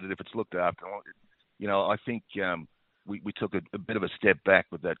regulated, if it's looked after, I think... We took a bit of a step back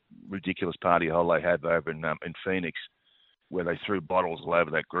with that ridiculous party hole they had over in Phoenix, where they threw bottles all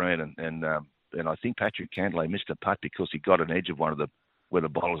over that green, and I think Patrick Cantlay missed a putt because he got an edge of one of where the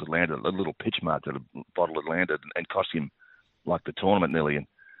bottles had landed, a little pitch mark that a bottle had landed, and cost him like the tournament nearly. And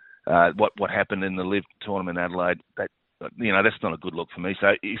what happened in the Live tournament in Adelaide, that's not a good look for me. So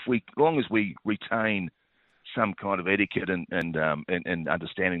as long as we retain some kind of etiquette and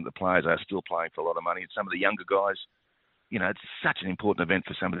understanding that the players are still playing for a lot of money, and some of the younger guys. It's such an important event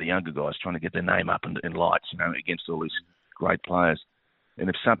for some of the younger guys trying to get their name up in lights, against all these great players. And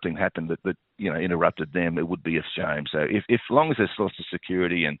if something happened that interrupted them, it would be a shame. So if long as there's lots of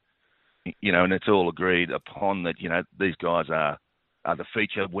security and it's all agreed upon that, these guys are the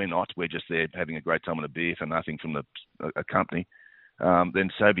feature, we're not. We're just there having a great time on a beer for nothing from a company.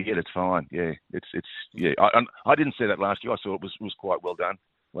 Then so be it. It's fine. Yeah, I didn't see that last year. I saw it was quite well done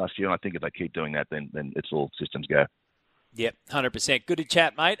last year, and I think if they keep doing that, then it's all systems go. Yep, 100%. Good to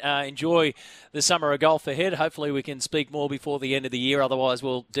chat, mate. Enjoy the summer of golf ahead. Hopefully we can speak more before the end of the year. Otherwise,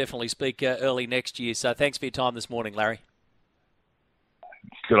 we'll definitely speak early next year. So thanks for your time this morning, Larry.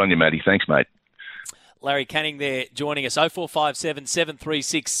 Good on you, Matty. Thanks, mate. Larry Canning there joining us. 0457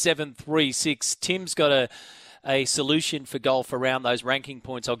 736 736. Tim's got a solution for golf around those ranking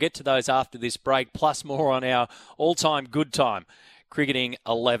points. I'll get to those after this break, plus more on our all-time good time. Cricketing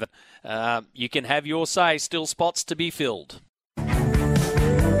 11. You can have your say, still spots to be filled.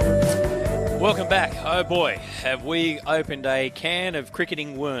 Welcome back. Oh boy, have we opened a can of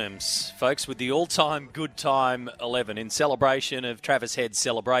cricketing worms, folks, with the all-time good time 11 in celebration of Travis Head's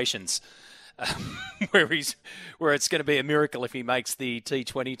celebrations, where it's going to be a miracle if he makes the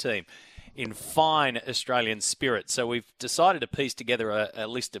T20 team in fine Australian spirit. So we've decided to piece together a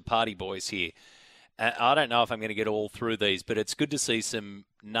list of party boys here. I don't know if I'm going to get all through these, but it's good to see some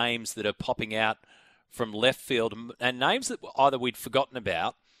names that are popping out from left field and names that either we'd forgotten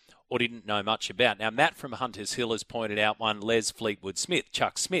about or didn't know much about. Now, Matt from Hunters Hill has pointed out one, Les Fleetwood Smith,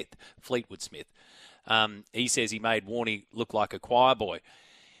 Chuck Smith, Fleetwood Smith. He says he made Warnie look like a choir boy.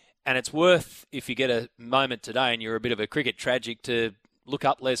 And it's worth, if you get a moment today and you're a bit of a cricket tragic, to look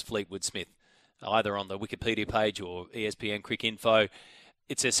up Les Fleetwood Smith, either on the Wikipedia page or ESPN Cricinfo.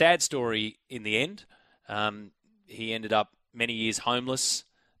 It's a sad story in the end. He ended up many years homeless.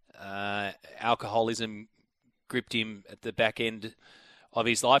 Alcoholism gripped him at the back end of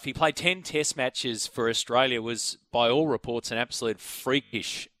his life. He played 10 test matches for Australia, was by all reports an absolute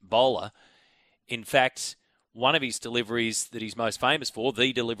freakish bowler. In fact, one of his deliveries that he's most famous for,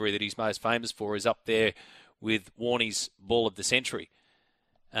 the delivery that he's most famous for, is up there with Warnie's ball of the century.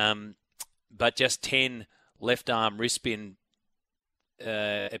 But just 10 left-arm wrist spin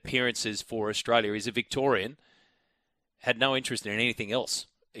appearances for Australia. He's a Victorian, had no interest in anything else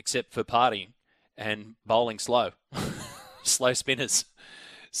except for partying and bowling slow spinners.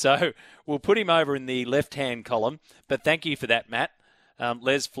 So we'll put him over in the left-hand column, but thank you for that, Matt.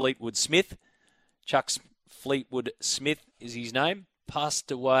 Les Fleetwood Smith, Chuck Fleetwood Smith is his name,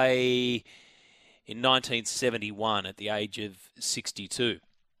 passed away in 1971 at the age of 62.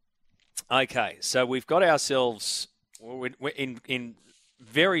 Okay, so we've got ourselves in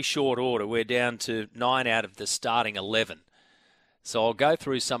very short order. We're down to 9 out of the starting 11. So I'll go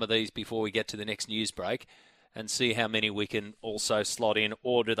through some of these before we get to the next news break and see how many we can also slot in,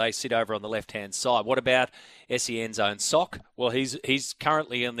 or do they sit over on the left-hand side? What about SEN's own Sock? Well, he's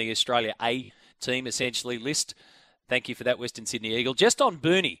currently on the Australia A team, essentially, list. Thank you for that, Western Sydney Eagle. Just on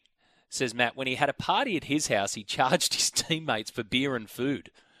Booney, says Matt, when he had a party at his house, he charged his teammates for beer and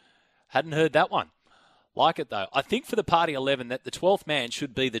food. Hadn't heard that one. Like it, though. I think for the party 11 that the 12th man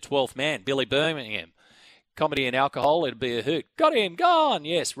should be the 12th man, Billy Birmingham. Comedy and alcohol, it'd be a hoot. Got him, gone.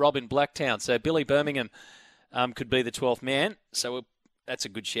 Yes, Robin Blacktown. So Billy Birmingham could be the 12th man. So that's a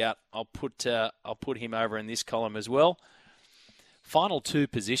good shout. I'll put him over in this column as well. Final two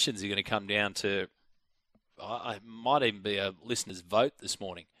positions are going to come down to, it might even be a listener's vote this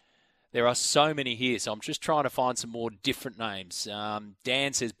morning. There are so many here, so I'm just trying to find some more different names.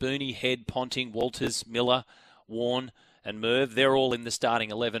 Dan says Booney, Head, Ponting, Walters, Miller, Warne and Merv. They're all in the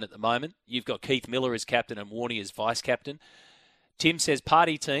starting 11 at the moment. You've got Keith Miller as captain and Warney as vice-captain. Tim says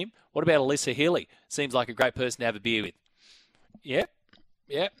party team. What about Alyssa Healy? Seems like a great person to have a beer with. Yeah.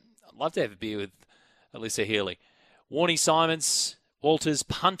 I'd love to have a beer with Alyssa Healy. Warney Simons, Walters,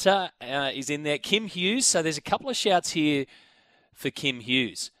 punter is in there. Kim Hughes. So there's a couple of shouts here for Kim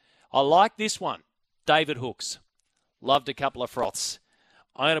Hughes. I like this one. David Hooks. Loved a couple of froths.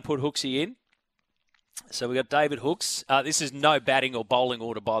 I'm going to put Hooksy in. So we've got David Hooks. This is no batting or bowling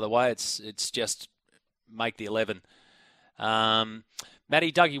order, by the way. It's just make the 11.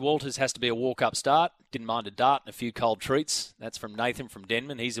 Matty Dougie Walters has to be a walk-up start. Didn't mind a dart and a few cold treats. That's from Nathan from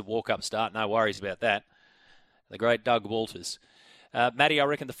Denman. He's a walk-up start. No worries about that. The great Doug Walters. Matty, I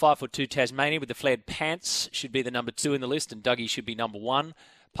reckon the 5'2" Tasmanian with the flared pants should be the number 2 in the list, and Dougie should be number 1.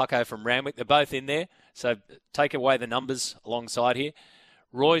 Pucko from Randwick. They're both in there, so take away the numbers alongside here.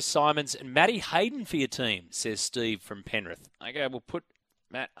 Roy Simons and Matty Hayden for your team, says Steve from Penrith. Okay, we'll put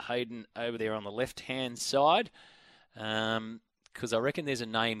Matt Hayden over there on the left-hand side because I reckon there's a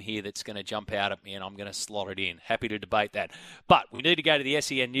name here that's going to jump out at me and I'm going to slot it in. Happy to debate that. But we need to go to the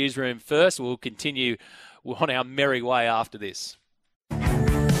SEN newsroom first. We'll continue on our merry way after this.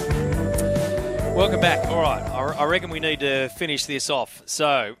 Welcome back. All right, I reckon we need to finish this off.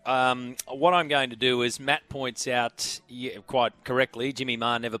 So what I'm going to do is Matt points out quite correctly, Jimmy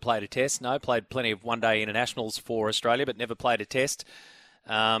Maher never played a test. No, played plenty of one-day internationals for Australia, but never played a test.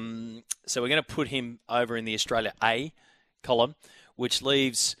 So we're going to put him over in the Australia A column, which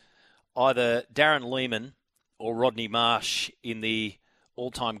leaves either Darren Lehman or Rodney Marsh in the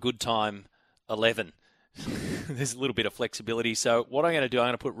all-time good time 11. There's a little bit of flexibility. So what I'm going to do, I'm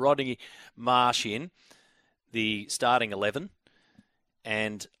going to put Rodney Marsh in the starting 11.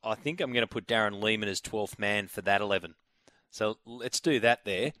 And I think I'm going to put Darren Lehman as 12th man for that 11. So let's do that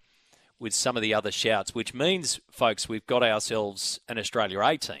there with some of the other shouts, which means, folks, we've got ourselves an Australia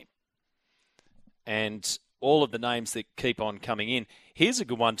A team. And all of the names that keep on coming in. Here's a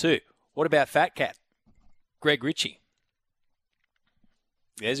good one too. What about Fat Cat? Greg Ritchie.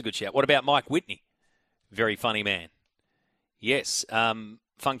 There's a good shout. What about Mike Whitney? Very funny man. Yes,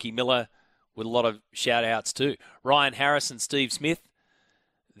 Funky Miller with a lot of shout-outs too. Ryan Harris and Steve Smith,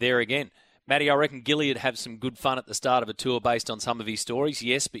 there again. Matty, I reckon Gilliard have some good fun at the start of a tour based on some of his stories.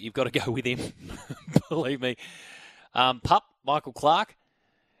 Yes, but you've got to go with him. Believe me. Pup, Michael Clark,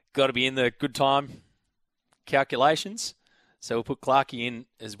 got to be in the good time calculations. So we'll put Clarkie in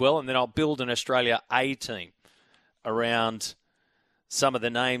as well. And then I'll build an Australia A team around some of the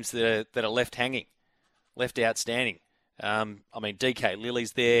names that are left hanging. Left outstanding. DK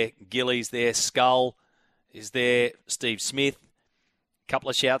Lilly's there, Gillies there, Skull is there, Steve Smith. Couple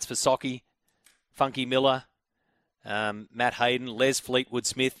of shouts for Socky, Funky Miller, Matt Hayden, Les Fleetwood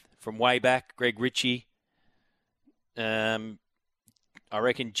Smith from way back, Greg Ritchie. I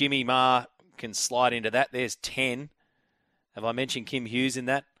reckon Jimmy Maher can slide into that. There's 10. Have I mentioned Kim Hughes in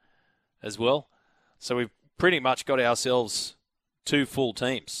that as well? So we've pretty much got ourselves 2 full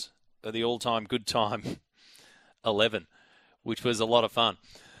teams of the all-time good time 11, which was a lot of fun.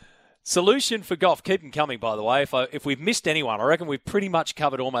 Solution for golf. Keep them coming, by the way. If we've missed anyone, I reckon we've pretty much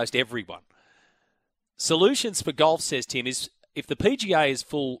covered almost everyone. Solutions for golf, says Tim, is if the PGA is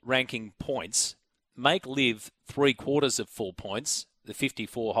full ranking points, make LIV 3/4 of full points, the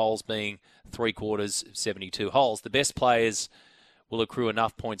 54 holes being 3/4 of 72 holes. The best players will accrue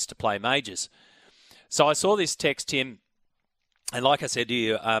enough points to play majors. So I saw this text, Tim, and like I said to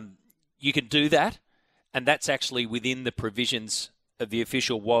you, you can do that, and that's actually within the provisions of the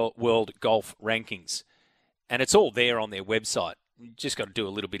official World Golf Rankings. And it's all there on their website. You just got to do a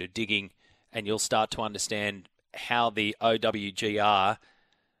little bit of digging, and you'll start to understand how the OWGR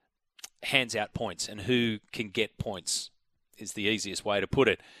hands out points and who can get points is the easiest way to put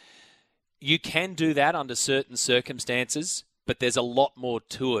it. You can do that under certain circumstances, but there's a lot more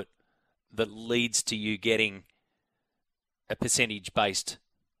to it that leads to you getting a percentage-based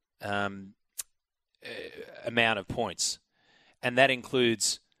amount of points. And that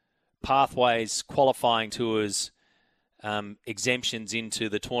includes pathways, qualifying tours, exemptions into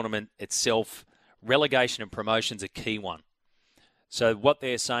the tournament itself. Relegation and promotion's a key one. So what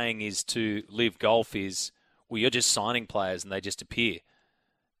they're saying is to LIV Golf is, well, you're just signing players and they just appear.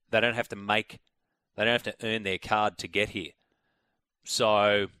 They don't have to earn their card to get here.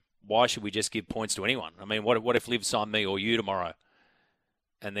 So why should we just give points to anyone? I mean, what if LIV signed me or you tomorrow?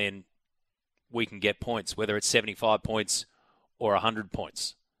 And then we can get points, whether it's 75 points or 100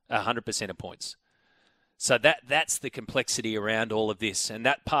 points, 100% of points. So that's the complexity around all of this. And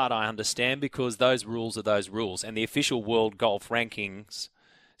that part I understand because those rules are those rules. And the official World Golf Rankings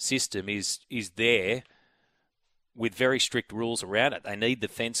system is there with very strict rules around it. They need the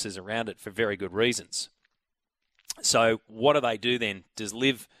fences around it for very good reasons. So what do they do then? Does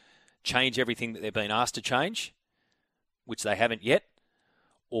LIV change everything that they've been asked to change, which they haven't yet?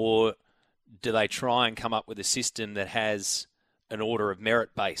 Or do they try and come up with a system that has an order of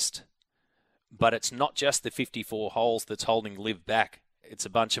merit based? But it's not just the 54 holes that's holding LIV back. It's a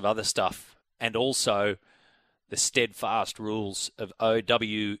bunch of other stuff. And also the steadfast rules of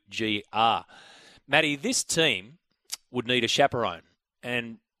OWGR. Matty, this team would need a chaperone.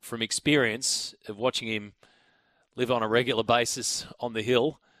 And from experience of watching him live on a regular basis on the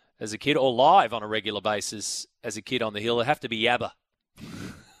hill as a kid, or live on a regular basis as a kid on the hill, it'd have to be Yabba.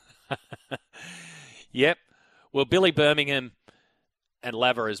 Yep. Well, Billy Birmingham and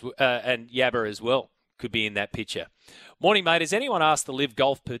Yabba as well could be in that picture. Morning, mate. Has anyone asked the LIV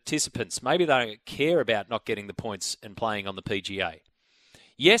Golf participants? Maybe they don't care about not getting the points and playing on the PGA.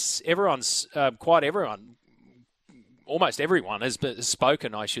 Yes, almost everyone has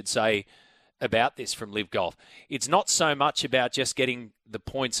spoken, I should say, about this from LIV Golf. It's not so much about just getting the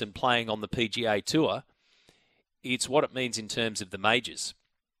points and playing on the PGA Tour. It's what it means in terms of the majors.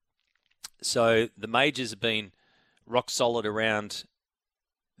 So the majors have been rock solid around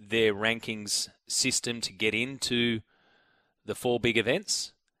their rankings system to get into the 4 big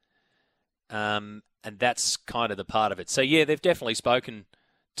events. And that's kind of the part of it. So, yeah, they've definitely spoken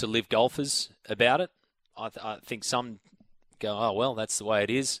to LIV golfers about it. I think some go, oh, well, that's the way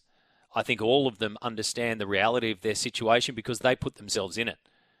it is. I think all of them understand the reality of their situation because they put themselves in it.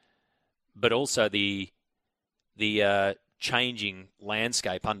 But also the changing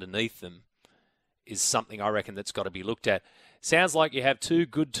landscape underneath them is something I reckon that's got to be looked at. Sounds like you have 2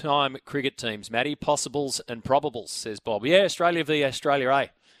 good time cricket teams, Matty. Possibles and probables, says Bob. Yeah, Australia v Australia A.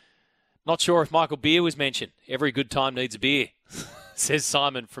 Not sure if Michael Beer was mentioned. Every good time needs a beer, says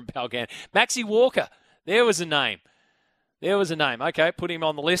Simon from Palgan. Maxie Walker. There was a name. Okay, put him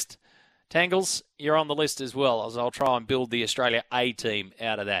on the list. Tangles, you're on the list as well, as I'll try and build the Australia A team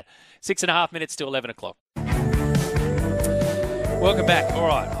out of that. 6.5 minutes to 11 o'clock. Welcome back. All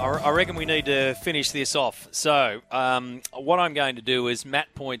right, I reckon we need to finish this off. So what I'm going to do is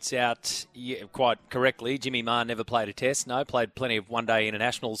Matt points out quite correctly, Jimmy Maher never played a test. No, played plenty of one-day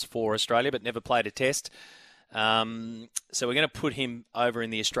internationals for Australia, but never played a test. So we're going to put him over in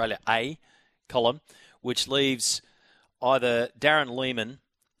the Australia A column, which leaves either Darren Lehman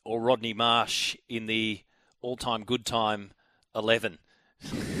or Rodney Marsh in the all-time good time 11.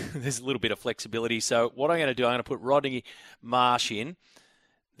 There's a little bit of flexibility. So what I'm going to do, I'm going to put Rodney Marsh in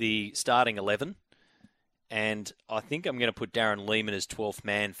the starting 11. And I think I'm going to put Darren Lehman as 12th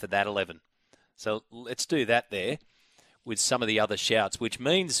man for that 11. So let's do that there with some of the other shouts, which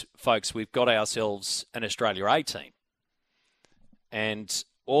means, folks, we've got ourselves an Australia A team. And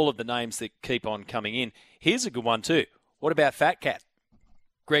all of the names that keep on coming in. Here's a good one too. What about Fat Cat?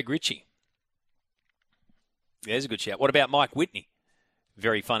 Greg Ritchie. There's a good shout. What about Mike Whitney?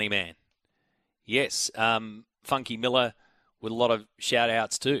 Very funny man. Yes. Funky Miller with a lot of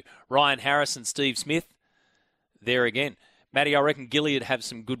shout-outs too. Ryan Harris and Steve Smith. There again. Matty, I reckon Gilly would have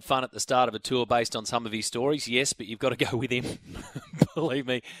some good fun at the start of a tour based on some of his stories. Yes, but you've got to go with him. Believe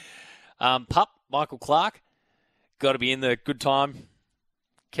me. Pup, Michael Clark. Got to be in the good time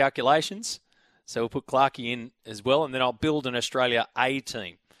calculations. So we'll put Clarkie in as well. And then I'll build an Australia A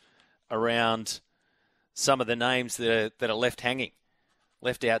team around some of the names that are left hanging.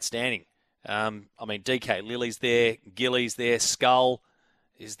 Left outstanding. DK Lilly's there, Gilly's there, Skull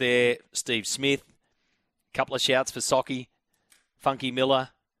is there, Steve Smith. Couple of shouts for Socky, Funky Miller,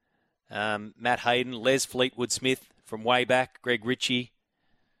 Matt Hayden, Les Fleetwood Smith from way back, Greg Ritchie.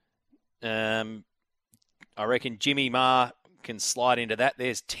 I reckon Jimmy Maher can slide into that.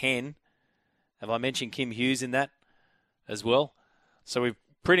 There's 10. Have I mentioned Kim Hughes in that as well? So we've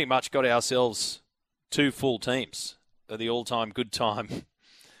pretty much got ourselves 2 full teams of the all-time good time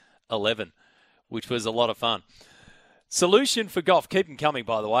 11, which was a lot of fun. Solution for golf. Keep them coming,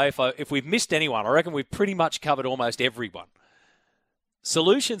 by the way. If we've missed anyone, I reckon we've pretty much covered almost everyone.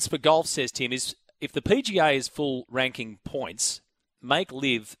 Solutions for golf, says Tim, is if the PGA is full ranking points, make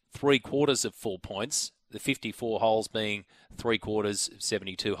LIV 3/4 of full points, the 54 holes being 3/4 of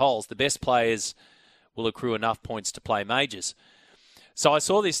 72 holes. The best players will accrue enough points to play majors. So I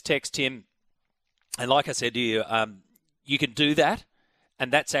saw this text, Tim, and like I said to you, you can do that.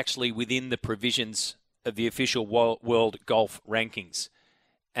 And that's actually within the provisions of the official World Golf Rankings.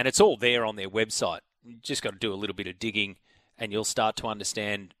 And it's all there on their website. You just got to do a little bit of digging and you'll start to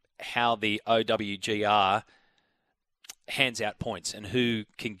understand how the OWGR hands out points and who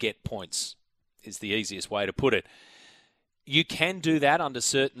can get points is the easiest way to put it. You can do that under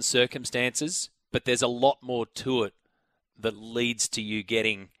certain circumstances, but there's a lot more to it that leads to you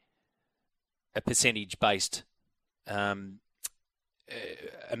getting a percentage-based amount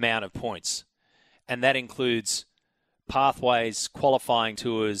of points. And that includes pathways, qualifying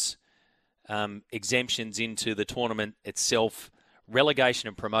tours, exemptions into the tournament itself. Relegation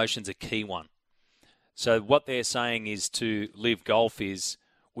and promotion's a key one. So what they're saying is to Live Golf is,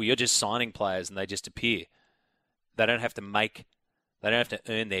 well, you're just signing players and they just appear. They don't have to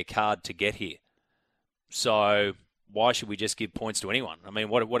earn their card to get here. So why should we just give points to anyone? I mean,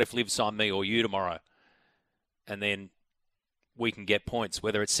 what if Liv signed me or you tomorrow, and then we can get points,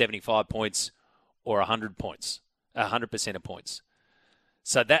 whether it's 75 points or 100 points, 100% of points.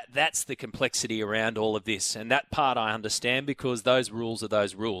 So that's the complexity around all of this, and that part I understand because those rules are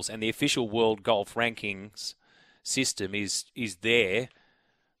those rules, and the official World Golf Rankings system is there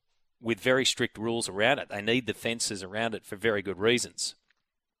with very strict rules around it. They need the fences around it for very good reasons.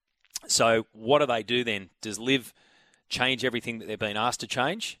 So what do they do then? Does Liv change everything that they've been asked to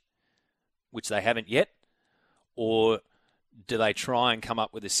change, which they haven't yet? Or do they try and come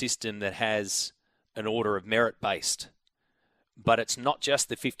up with a system that has an order of merit based? But it's not just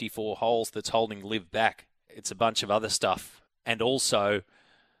the 54 holes that's holding Liv back. It's a bunch of other stuff. And also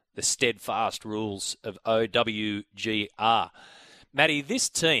the steadfast rules of OWGR. Matty, this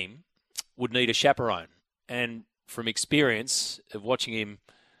team would need a chaperone. And from experience of watching him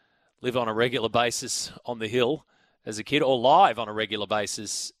live on a regular basis on the hill as a kid, or live on a regular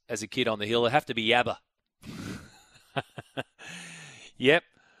basis as a kid on the hill, it'd have to be Yabba. Yep.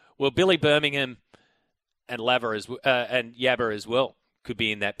 Well, Billy Birmingham and Yabba as well could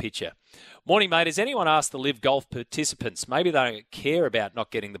be in that picture. Morning, mate. Has anyone asked the Live Golf participants? Maybe they don't care about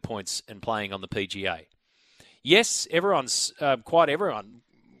not getting the points and playing on the PGA. Yes, almost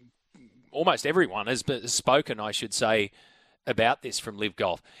everyone has spoken, I should say, about this from Live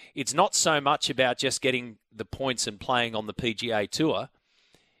Golf. It's not so much about just getting the points and playing on the PGA Tour.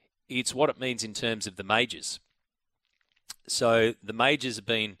 It's what it means in terms of the majors. So the majors have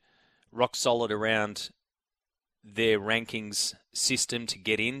been rock solid around their rankings system to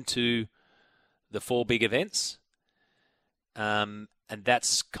get into the 4 big events. And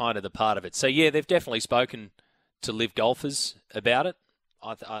that's kind of the part of it. So, yeah, they've definitely spoken to Live golfers about it.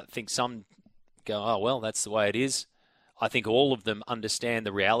 I think some go, oh, well, that's the way it is. I think all of them understand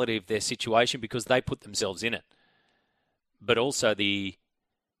the reality of their situation because they put themselves in it. But also the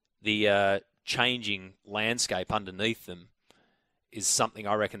changing landscape underneath them is something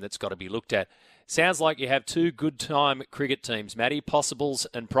I reckon that's got to be looked at. Sounds like you have 2 good time cricket teams, Matty. Possibles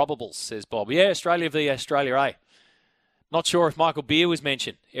and probables, says Bob. Yeah, Australia v Australia A. Not sure if Michael Beer was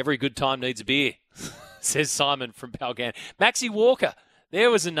mentioned. Every good time needs a beer, says Simon from Palgan. Maxie Walker. There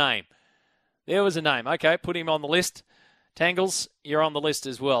was a name. Okay, put him on the list. Tangles, you're on the list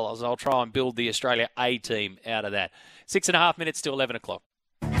as well, as I'll try and build the Australia A team out of that. 6.5 minutes to 11 o'clock.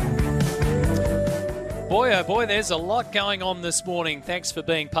 Boy, oh boy, there's a lot going on this morning. Thanks for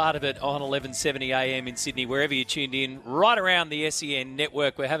being part of it on 1170 AM in Sydney, wherever you tuned in, right around the SEN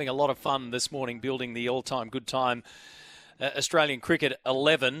network. We're having a lot of fun this morning building the all-time good time Australian Cricket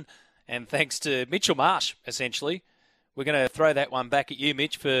 11. And thanks to Mitchell Marsh, essentially. We're going to throw that one back at you,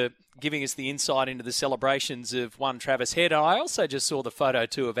 Mitch, for giving us the insight into the celebrations of one Travis Head. And I also just saw the photo,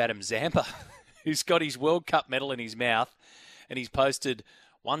 too, of Adam Zampa, who's got his World Cup medal in his mouth, and he's posted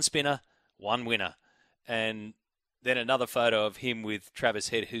 1 spinner, 1 winner. And then another photo of him with Travis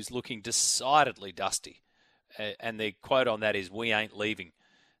Head, who's looking decidedly dusty. And the quote on that is, "We ain't leaving."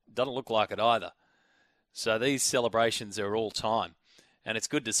 Doesn't look like it either. So these celebrations are all time. And it's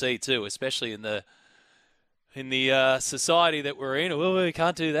good to see, too, especially in the society that we're in. Well, we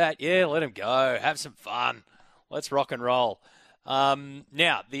can't do that. Yeah, let him go. Have some fun. Let's rock and roll.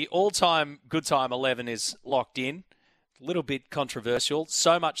 Now, the all-time good time 11 is locked in. A little bit controversial,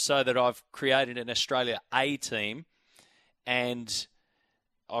 so much so that I've created an Australia A team, and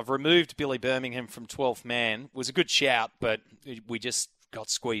I've removed Billy Birmingham from 12th man. It was a good shout, but we just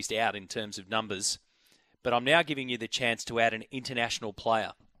got squeezed out in terms of numbers. But I'm now giving you the chance to add an international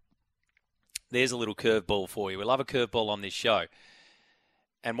player. There's a little curveball for you. We love a curveball on this show.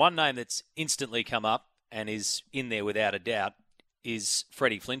 And one name that's instantly come up and is in there without a doubt is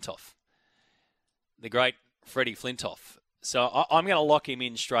Freddie Flintoff. The great Freddie Flintoff. So I'm going to lock him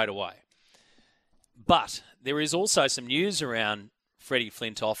in straight away. But there is also some news around Freddie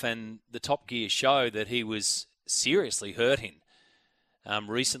Flintoff and the Top Gear show that he was seriously hurting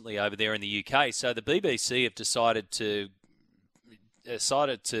recently over there in the UK. So the BBC have decided to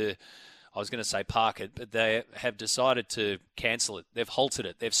decided to, I was going to say park it, but they have decided to cancel it. They've halted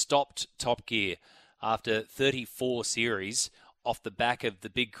it. They've stopped Top Gear after 34 series off the back of the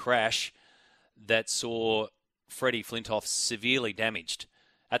big crash that saw Freddie Flintoff severely damaged.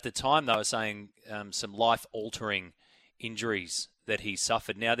 At the time, they were saying some life-altering injuries that he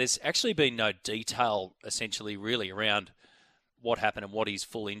suffered. Now, there's actually been no detail, essentially, really, around what happened and what his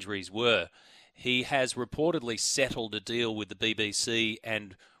full injuries were. He has reportedly settled a deal with the BBC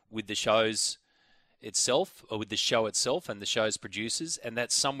and with the shows itself, or with the show itself and the show's producers, and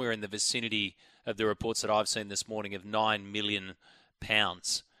that's somewhere in the vicinity of the reports that I've seen this morning of £9 million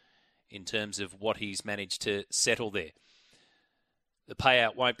in terms of what he's managed to settle there. The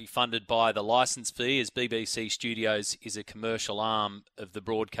payout won't be funded by the licence fee, as BBC Studios is a commercial arm of the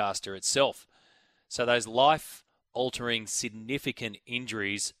broadcaster itself. So those life-altering significant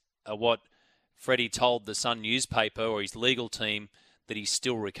injuries are what Freddie told the Sun newspaper or his legal team that he's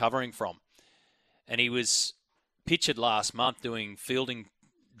still recovering from. And he was pictured last month doing fielding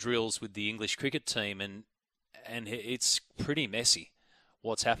drills with the English cricket team, and it's pretty messy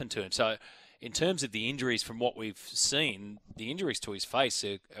what's happened to him. So in terms of the injuries from what we've seen, the injuries to his face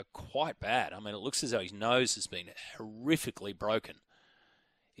are quite bad. I mean, it looks as though his nose has been horrifically broken.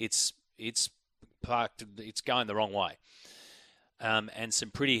 It's parked, it's going the wrong way. And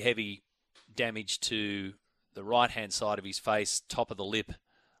some pretty heavy damage to the right-hand side of his face, top of the lip,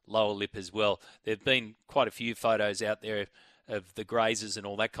 lower lip as well. There have been quite a few photos out there of the grazes and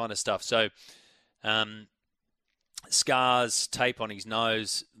all that kind of stuff. So scars, tape on his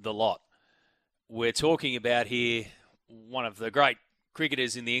nose, the lot. We're talking about here one of the great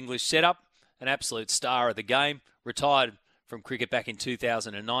cricketers in the English setup, an absolute star of the game, retired from cricket back in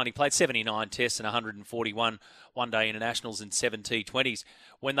 2009. He played 79 tests and 141 one-day internationals and 7 T20s.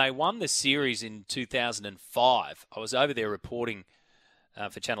 When they won the series in 2005, I was over there reporting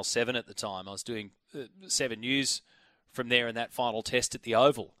for Channel 7 at the time. I was doing 7 News from there in that final test at the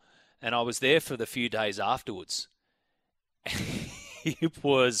Oval. And I was there for the few days afterwards. It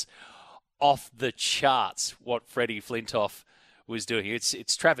was off the charts what Freddie Flintoff was doing.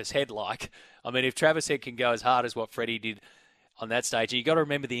 It's Travis Head-like. I mean, if Travis Head can go as hard as what Freddie did on that stage, and you've got to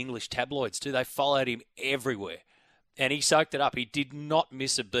remember the English tabloids too, they followed him everywhere. And he soaked it up. He did not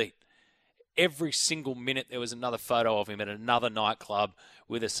miss a beat. Every single minute there was another photo of him at another nightclub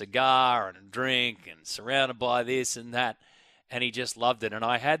with a cigar and a drink and surrounded by this and that. And he just loved it. And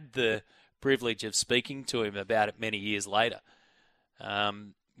I had the privilege of speaking to him about it many years later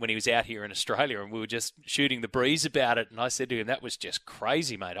when he was out here in Australia, and we were just shooting the breeze about it. And I said to him, that was just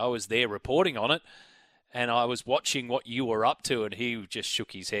crazy, mate. I was there reporting on it, and I was watching what you were up to, and he just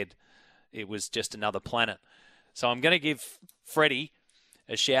shook his head. It was just another planet. So I'm going to give Freddie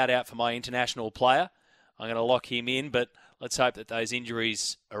a shout-out for my international player. I'm going to lock him in, but let's hope that those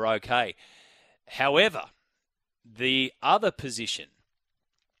injuries are okay. However, the other position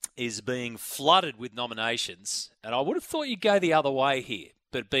is being flooded with nominations, and I would have thought you'd go the other way here,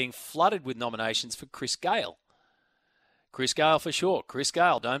 but being flooded with nominations for Chris Gayle. Chris Gayle for sure. Chris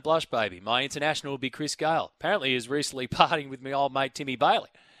Gayle, don't blush, baby. My international will be Chris Gayle. Apparently he's recently partying with my old mate Timmy Bailey.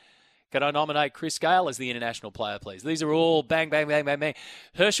 Can I nominate Chris Gayle as the international player, please? These are all bang, bang, bang, bang, bang.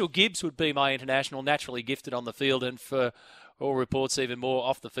 Herschel Gibbs would be my international, naturally gifted on the field, and for all reports, even more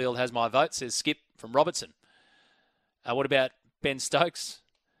off the field, has my vote, says Skip from Robertson. What about Ben Stokes?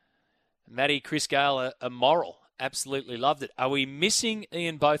 Matty, Chris Gayle are moral. Absolutely loved it. Are we missing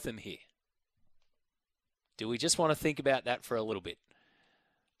Ian Botham here? Do we just want to think about that for a little bit?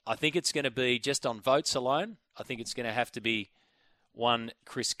 I think it's going to be just on votes alone. I think it's going to have to be one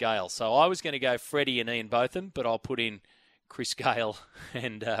Chris Gayle. So I was going to go Freddie and Ian Botham, but I'll put in Chris Gayle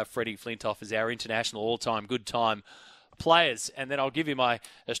and Freddie Flintoff as our international all-time good time players. And then I'll give you my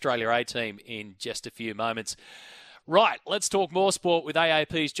Australia A team in just a few moments. Right, let's talk more sport with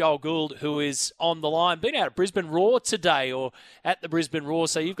AAP's Joel Gould, who is on the line. Been out at Brisbane Roar today, or at the Brisbane Roar,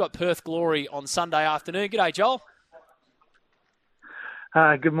 so you've got Perth Glory on Sunday afternoon. G'day, Joel.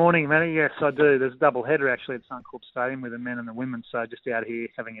 Good morning, Matty. Yes, I do. There's a double header actually at Suncorp Stadium with the men and the women, so just out here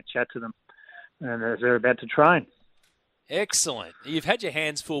having a chat to them, and as they're about to train. Excellent. You've had your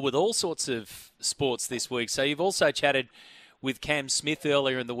hands full with all sorts of sports this week, so you've also chatted with Cam Smith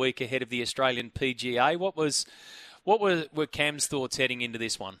earlier in the week ahead of the Australian PGA. What were Cam's thoughts heading into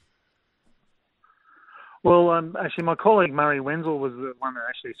this one? Well, actually, my colleague Murray Wenzel was the one that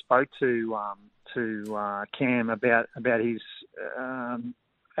actually spoke to Cam about his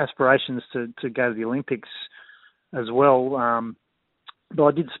aspirations to go to the Olympics as well. But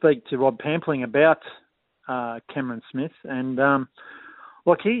I did speak to Rob Pampling about Cameron Smith, and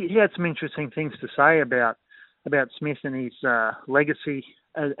he had some interesting things to say about about Smith and his legacy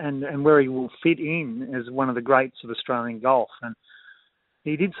and where he will fit in as one of the greats of Australian golf. And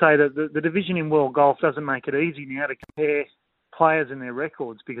he did say that the division in world golf doesn't make it easy now to compare players and their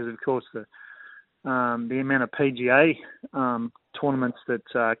records because, of course, the amount of PGA tournaments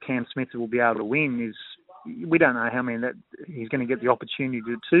that Cam Smith will be able to win is, we don't know how many that he's going to get the opportunity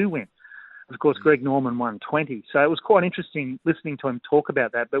to win. Of course, Greg Norman won 20. So it was quite interesting listening to him talk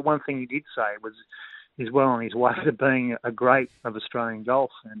about that. But one thing he did say was he's well on his way to being a great of Australian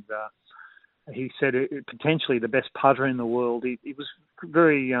golf. And he said potentially the best putter in the world. He was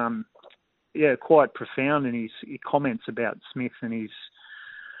very, quite profound in his comments about Smith and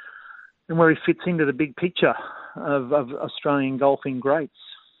where he fits into the big picture of Australian golfing greats.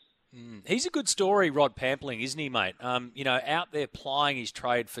 He's a good story, Rod Pampling, isn't he, mate? Out there plying his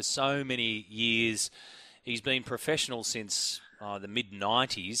trade for so many years. He's been professional since the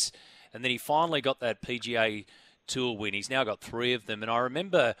mid-90s, and then he finally got that PGA Tour win. He's now got 3 of them, and I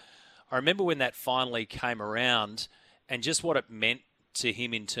remember when that finally came around and just what it meant to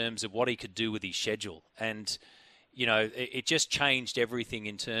him in terms of what he could do with his schedule. And it just changed everything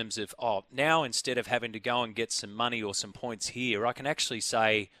in terms of, now instead of having to go and get some money or some points here, I can actually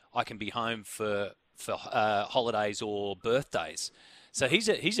say I can be home for holidays or birthdays. So he's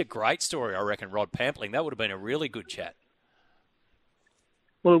a great story, I reckon, Rod Pampling. That would have been a really good chat.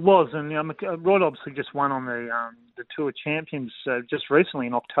 Well, it was, and Rod obviously just won on the Tour Champions just recently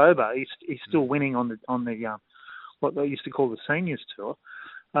in October. He's still winning on the what they used to call the Seniors Tour.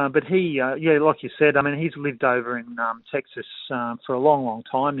 But he, like you said, I mean, he's lived over in Texas for a long, long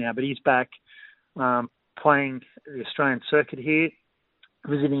time now, but he's back playing the Australian circuit here,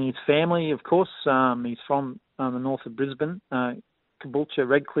 visiting his family, of course. He's from the north of Brisbane, Caboolture,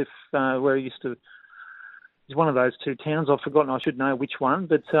 Redcliffe, where he used to... He's one of those 2 towns. I've forgotten. I should know which one.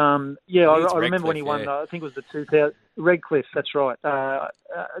 But, I remember when he won, I think it was the 2000... Redcliffe, that's right.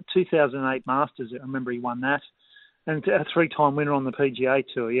 2008 Masters, I remember he won that. And a 3-time winner on the PGA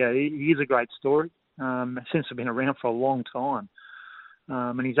Tour. Yeah, he is a great story. Since he's been around for a long time.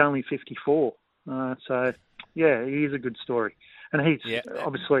 And he's only 54. So, yeah, he is a good story. And he's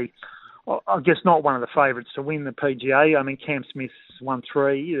obviously, I guess, not one of the favourites to win the PGA. I mean, Cam Smith's won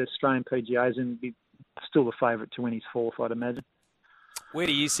 3 Australian PGAs and be still the favourite to win his 4th, I'd imagine. Where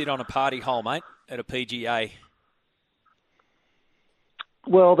do you sit on a party hole, mate, at a PGA?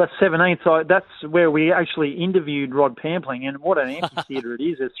 Well, that's 17th. That's where we actually interviewed Rod Pampling, and what an amphitheatre it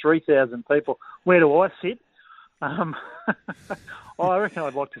is. There's 3,000 people. Where do I sit? I reckon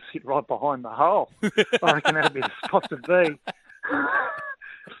I'd like to sit right behind the hole. I reckon that'd be the spot to be.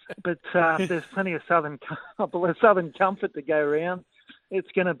 But there's plenty of southern comfort to go around.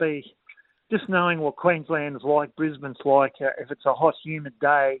 It's going to be just knowing what Queensland's like, Brisbane's like. If it's a hot, humid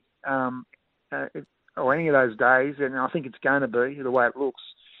day, or any of those days, and I think it's going to be the way it looks.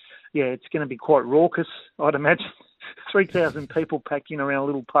 Yeah, it's going to be quite raucous, I'd imagine. 3,000 people packed in around a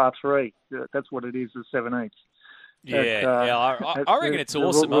little par 3. That's what it is, the 17th. I reckon it's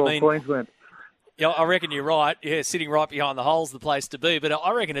awesome. I mean, Queensland. Yeah, I reckon you're right. Yeah, sitting right behind the hole's the place to be. But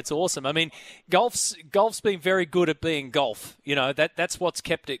I reckon it's awesome. I mean, golf's been very good at being golf. That's what's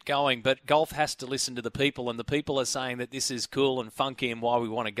kept it going. But golf has to listen to the people, and the people are saying that this is cool and funky and why we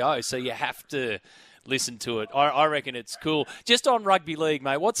want to go. So you have to listen to it. I reckon it's cool. Just on rugby league,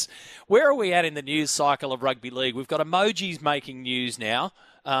 mate, where are we at in the news cycle of rugby league? We've got emojis making news now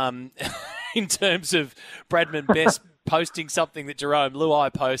in terms of Bradman Best posting something that Jerome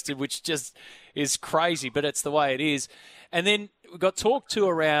Luai posted, which just is crazy, but it's the way it is. And then we've got talk too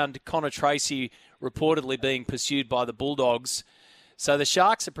around Connor Tracy reportedly being pursued by the Bulldogs. So the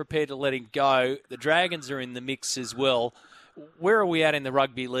Sharks are prepared to let him go. The Dragons are in the mix as well. Where are we at in the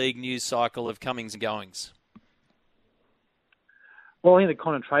rugby league news cycle of comings and goings? Well, I think the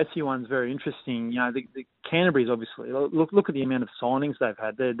Connor Tracy one's very interesting. The Canterbury's obviously, look at the amount of signings they've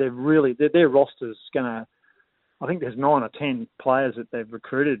had. Their roster's going to, I think there's 9 or 10 players that they've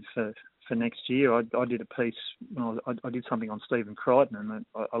recruited for next year. I did a piece, I did something on Stephen Crichton, and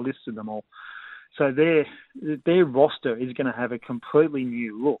I listed them all. So their roster is going to have a completely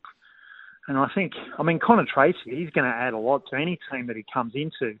new look. And I think, Connor Tracy, he's going to add a lot to any team that he comes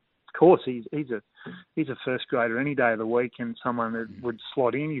into. Of course, he's a first grader any day of the week, and someone that would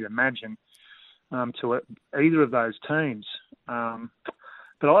slot in, you'd imagine, to either of those teams.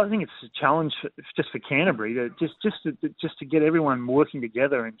 But I think it's a challenge just for Canterbury to get everyone working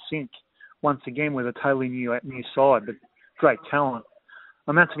together in sync once again with a totally new side, but great talent.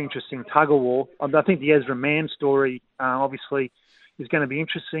 And that's an interesting tug-of-war. I think the Ezra Mann story, obviously, is going to be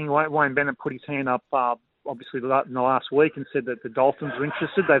interesting. Wayne Bennett put his hand up, obviously, in the last week and said that the Dolphins are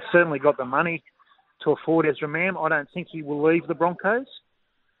interested. They've certainly got the money to afford Ezra Mam. I don't think he will leave the Broncos.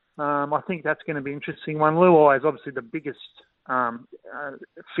 I think that's going to be an interesting one. Luai is obviously the biggest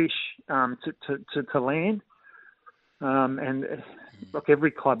fish to land. And look,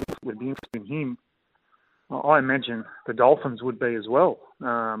 every club would be interested in him. I imagine the Dolphins would be as well.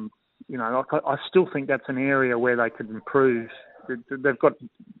 I still think that's an area where they could improve. They've got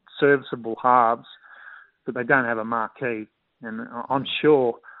serviceable halves, but they don't have a marquee. And I'm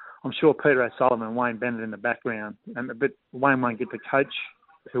sure Peter O'Sullivan and Wayne Bennett in the background. But Wayne won't get to coach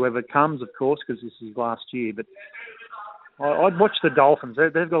whoever comes, of course, because this is his last year. But I'd watch the Dolphins.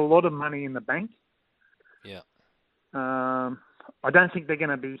 They've got a lot of money in the bank. Yeah. I don't think they're going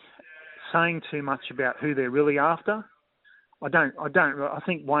to be saying too much about who they're really after. I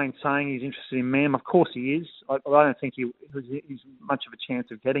think Wayne's saying he's interested in Mam. Of course he is. I don't think he's much of a chance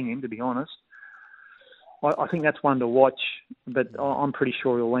of getting him, to be honest. I think that's one to watch, but I'm pretty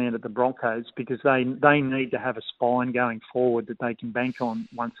sure he'll land at the Broncos because they need to have a spine going forward that they can bank on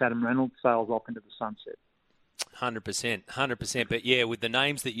once Adam Reynolds sails off into the sunset. 100%. But yeah, with the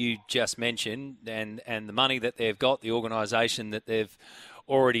names that you just mentioned and the money that they've got, the organisation that they've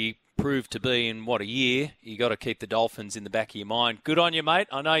already proved to be in, a year, you got to keep the Dolphins in the back of your mind. Good on you, mate.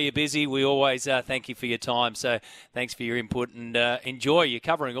 I know you're busy. We always thank you for your time. So thanks for your input and enjoy. You're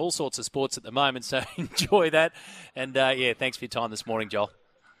covering all sorts of sports at the moment, so enjoy that. And thanks for your time this morning, Joel.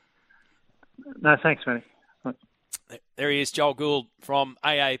 No, thanks, Matty. There he is, Joel Gould from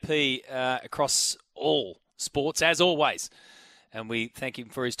AAP across all sports, as always. And we thank him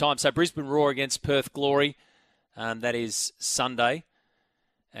for his time. So Brisbane Roar against Perth Glory. That is Sunday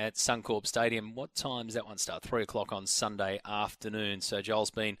at Suncorp Stadium. What time does that one start? 3 o'clock on Sunday afternoon. So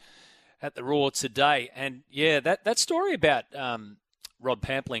Joel's been at the Roar today. And, yeah, that story about Rod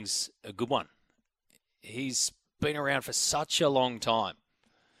Pampling's a good one. He's been around for such a long time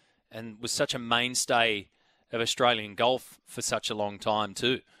and was such a mainstay of Australian golf for such a long time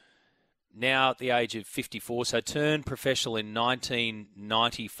too. Now at the age of 54, so turned professional in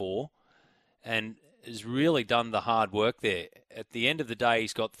 1994 and has really done the hard work there. At the end of the day,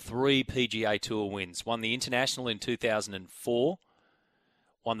 he's got 3 PGA Tour wins. Won the International in 2004,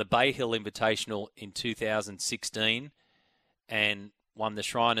 won the Bay Hill Invitational in 2016, and won the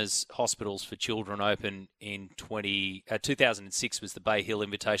Shriners Hospitals for Children Open in 2006 was the Bay Hill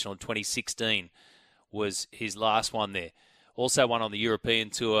Invitational, and 2016 was his last one there. Also won on the European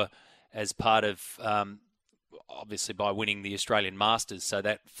Tour as part of, obviously by winning the Australian Masters. So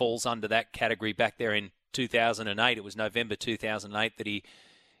that falls under that category back there in 2008. It was November 2008 that he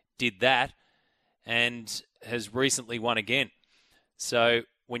did that and has recently won again. So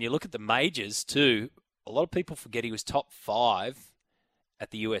when you look at the majors too, a lot of people forget he was top 5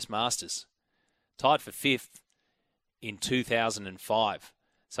 at the US Masters. Tied for 5th in 2005.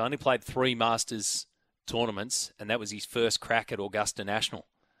 So only played 3 Masters tournaments, and that was his first crack at Augusta National.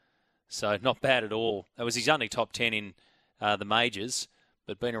 So not bad at all. That was his only top 10 in the majors,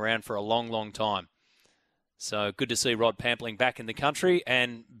 but been around for a long, long time. So good to see Rod Pampling back in the country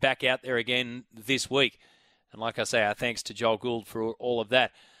and back out there again this week. And like I say, our thanks to Joel Gould for all of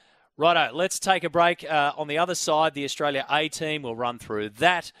that. Righto, let's take a break. On the other side, the Australia A team, we'll run through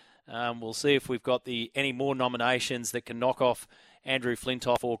that. We'll see if we've got any more nominations that can knock off Andrew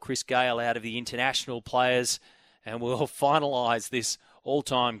Flintoff or Chris Gale out of the international players. And we'll finalise this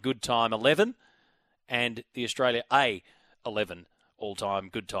all-time good time 11 and the Australia A 11 all-time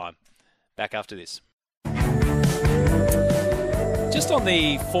good time. Back after this. Just on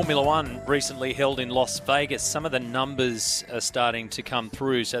the Formula One recently held in Las Vegas, some of the numbers are starting to come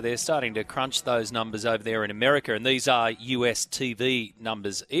through. So they're starting to crunch those numbers over there in America. And these are US TV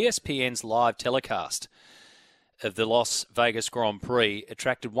numbers. ESPN's live telecast of the Las Vegas Grand Prix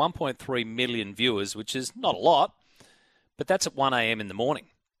attracted 1.3 million viewers, which is not a lot, but that's at 1 a.m. in the morning.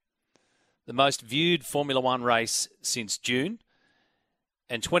 The most viewed Formula One race since June,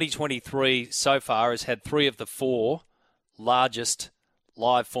 and 2023 so far has had 3 of the 4 largest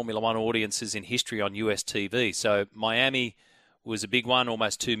live Formula One audiences in history on US TV. So Miami was a big one,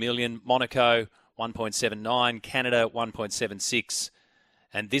 almost 2 million. Monaco, 1.79. Canada, 1.76.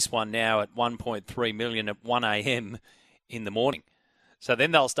 And this one now at 1.3 million at 1 a.m. in the morning. So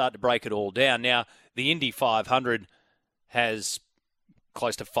then they'll start to break it all down. Now, the Indy 500 has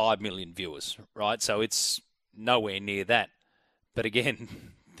close to 5 million viewers, right? So it's nowhere near that. But again,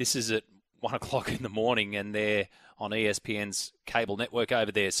 this is at 1 o'clock in the morning and they're on ESPN's cable network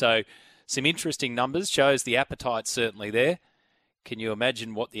over there. So some interesting numbers, shows the appetite's certainly there. Can you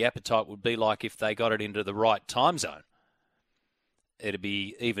imagine what the appetite would be like if they got it into the right time zone? It'd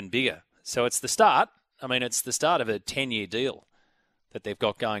be even bigger. So it's the start. I mean, it's the start of a 10-year deal that they've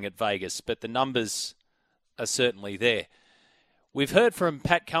got going at Vegas, but the numbers are certainly there. We've heard from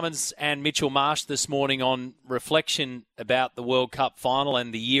Pat Cummins and Mitchell Marsh this morning on reflection about the World Cup final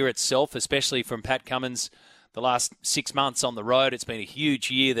and the year itself, especially from Pat Cummins. The last 6 months on the road, it's been a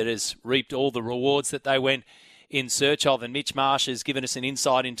huge year that has reaped all the rewards that they went in search of. And Mitch Marsh has given us an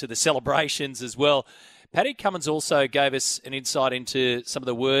insight into the celebrations as well. Paddy Cummins also gave us an insight into some of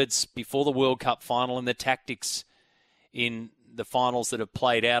the words before the World Cup final and the tactics in the finals that have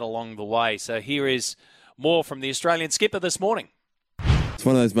played out along the way. So here is more from the Australian skipper this morning. It's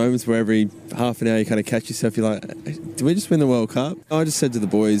one of those moments where every half an hour you kind of catch yourself, you're like, did we just win the World Cup? I just said to the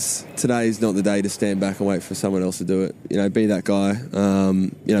boys, today's not the day to stand back and wait for someone else to do it. You know, be that guy.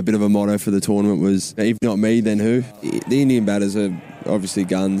 A bit of a motto for the tournament was, if not me, then who? The Indian batters are obviously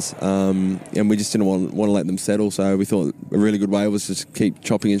guns, and we just didn't want to let them settle, so we thought a really good way was just keep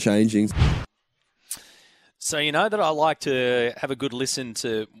chopping and changing. So you know that I like to have a good listen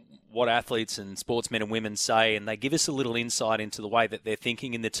to what athletes and sportsmen and women say, and they give us a little insight into the way that they're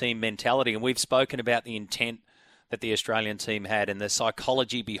thinking in the team mentality. And we've spoken about the intent that the Australian team had and the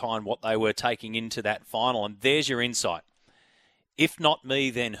psychology behind what they were taking into that final. And there's your insight. If not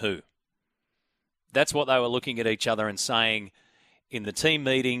me, then who? That's what they were looking at each other and saying in the team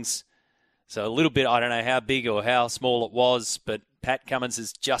meetings. So a little bit, I don't know how big or how small it was, but Pat Cummins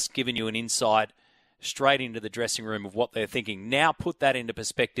has just given you an insight straight into the dressing room of what they're thinking. Now put that into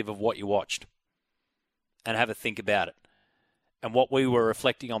perspective of what you watched and have a think about it. And what we were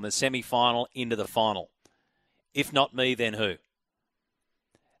reflecting on the semi-final into the final. If not me, then who?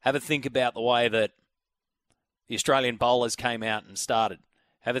 Have a think about the way that the Australian bowlers came out and started.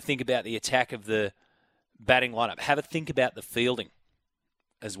 Have a think about the attack of the batting lineup. Have a think about the fielding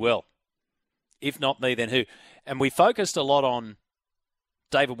as well. If not me, then who? And we focused a lot on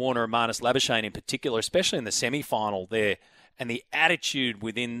David Warner and Marnus Labuschagne in particular, especially in the semi-final there, and the attitude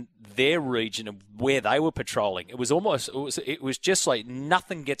within their region of where they were patrolling. It was just like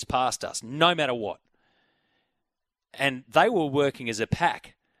nothing gets past us, no matter what. And they were working as a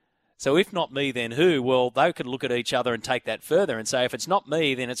pack. So if not me, then who? Well, they could look at each other and take that further and say, if it's not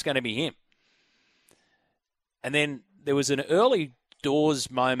me, then it's going to be him. And then there was an early doors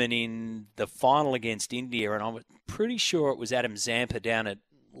moment in the final against India, and I'm pretty sure it was Adam Zampa down at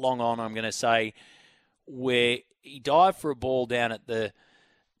Long On, I'm going to say, where he dived for a ball down at the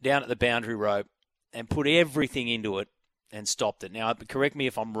boundary rope and put everything into it and stopped it. Now, correct me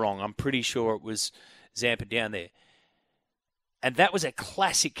if I'm wrong. I'm pretty sure it was Zampa down there. And that was a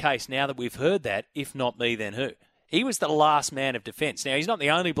classic case, now that we've heard that, if not me, then who? He was the last man of defence. Now, he's not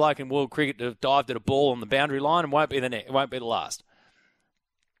the only bloke in world cricket to have dived at a ball on the boundary line and won't be the last.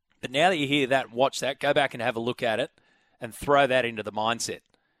 But now that you hear that and watch that, go back and have a look at it and throw that into the mindset.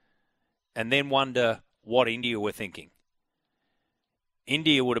 And then wonder what India were thinking.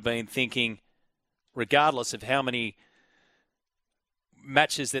 India would have been thinking, regardless of how many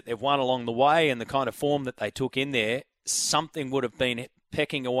matches that they've won along the way and the kind of form that they took in there, something would have been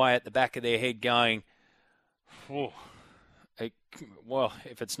pecking away at the back of their head going, well,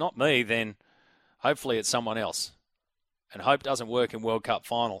 if it's not me, then hopefully it's someone else. And hope doesn't work in World Cup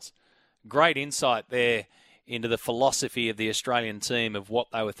finals. Great insight there into the philosophy of the Australian team of what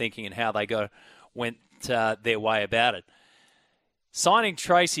they were thinking and how they went their way about it. Signing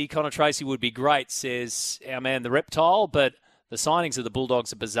Connor Tracy would be great, says our man the Reptile, but the signings of the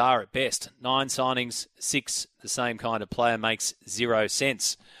Bulldogs are bizarre at best. 9 signings, 6 the same kind of player makes 0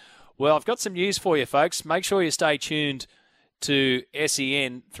 sense. Well, I've got some news for you, folks. Make sure you stay tuned to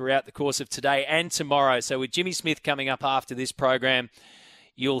SEN throughout the course of today and tomorrow. So with Jimmy Smith coming up after this program,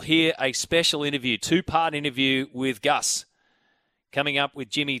 you'll hear a special interview, 2-part interview with Gus coming up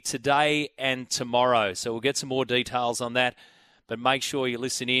with Jimmy today and tomorrow. So we'll get some more details on that, but make sure you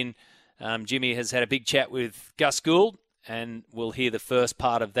listen in. Jimmy has had a big chat with Gus Gould, and we'll hear the first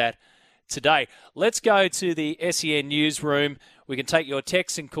part of that today. Let's go to the SEN newsroom. We can take your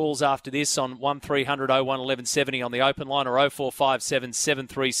texts and calls after this on 1300 01 1170 on the open line, or 0457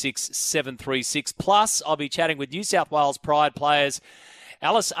 736 736. Plus, I'll be chatting with New South Wales Pride players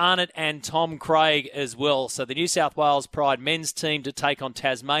Alice Arnott and Tom Craig as well. So the New South Wales Pride men's team to take on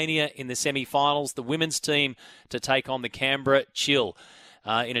Tasmania in the semi-finals, the women's team to take on the Canberra Chill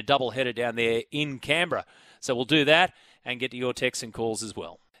in a double-header down there in Canberra. So we'll do that and get to your texts and calls as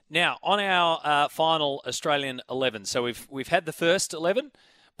well. Now, on our final Australian 11, so we've had the first 11.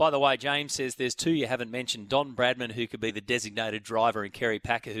 By the way, James says there's 2 you haven't mentioned. Don Bradman, who could be the designated driver, and Kerry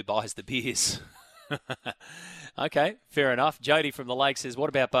Packer, who buys the beers. Okay, fair enough. Jody from the Lake says, what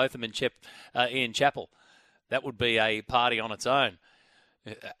about Botham and Ian Chappell? That would be a party on its own.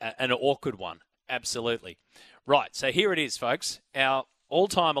 An awkward one, absolutely. Right, so here it is, folks. Our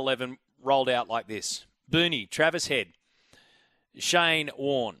all-time 11 rolled out like this. Booney, Travis Head, Shane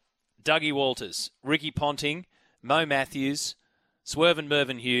Warne, Dougie Walters, Ricky Ponting, Mo Matthews, Swervin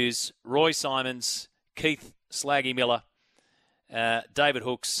Mervyn Hughes, Roy Simons, Keith Slaggy Miller, David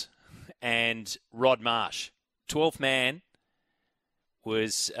Hooks, and Rod Marsh. 12th man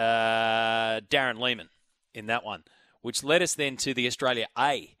was Darren Lehman in that one, which led us then to the Australia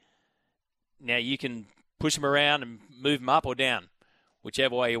A. Now you can push them around and move them up or down,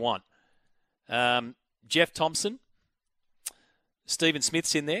 whichever way you want. Jeff Thompson, Stephen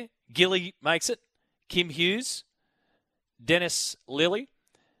Smith's in there. Gilly makes it. Kim Hughes, Dennis Lilly,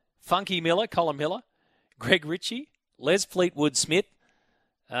 Funky Miller, Colin Miller, Greg Ritchie, Les Fleetwood Smith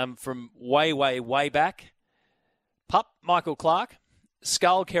from way, way, way back. Pup, Michael Clark,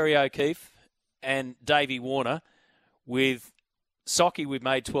 Skull, Kerry O'Keefe, and Davey Warner. With Socky, we've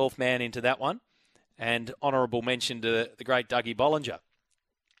made 12th man into that one. And honourable mention to the great Dougie Bollinger.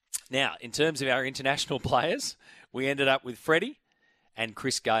 Now, in terms of our international players, we ended up with Freddie and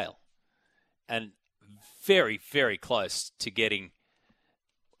Chris Gale. And very, very close to getting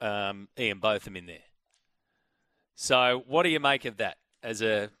Ian Botham in there. So what do you make of that? As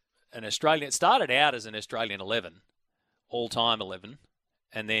an Australian, it started out as an Australian 11, all-time 11,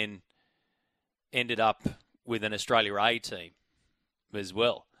 and then ended up with an Australia A team as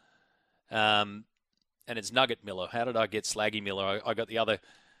well. And it's Nugget Miller. How did I get Slaggy Miller? I got the other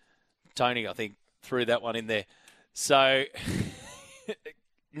Tony, I think, threw that one in there. So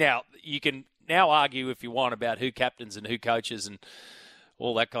now you can argue if you want about who captains and who coaches and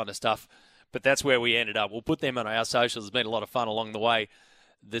all that kind of stuff. But that's where we ended up. We'll put them on our socials. It's been a lot of fun along the way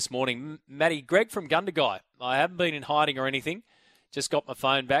this morning. Matty, Greg from Gundagai. I haven't been in hiding or anything. Just got my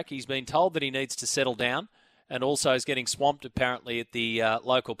phone back. He's been told that he needs to settle down and also is getting swamped apparently at the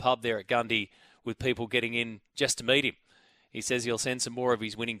local pub there at Gundy with people getting in just to meet him. He says he'll send some more of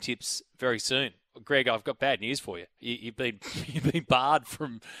his winning tips very soon. Greg, I've got bad news for you. You've been barred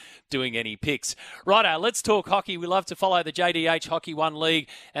from doing any picks. Righto, let's talk hockey. We love to follow the JDH Hockey One League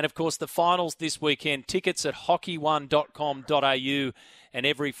and, of course, the finals this weekend. Tickets at hockey1.com.au, and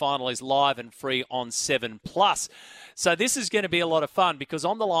every final is live and free on 7+. So this is going to be a lot of fun because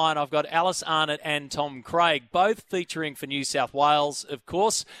on the line I've got Alice Arnott and Tom Craig, both featuring for New South Wales, of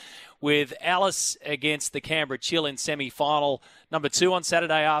course, with Alice against the Canberra Chill in semi-final number 2 on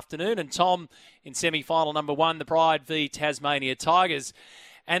Saturday afternoon, and Tom in semi-final number 1, the Pride v Tasmania Tigers.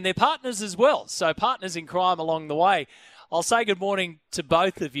 And they're partners as well, so partners in crime along the way. I'll say good morning to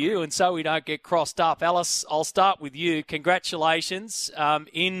both of you, and so we don't get crossed up. Alice, I'll start with you. Congratulations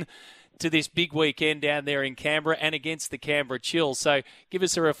in to this big weekend down there in Canberra and against the Canberra Chill. So give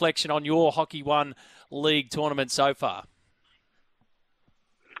us a reflection on your Hockey One League tournament so far.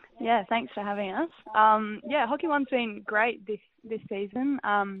 Yeah, thanks for having us. Hockey One's been great this season.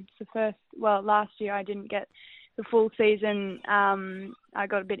 Last year I didn't get the full season. I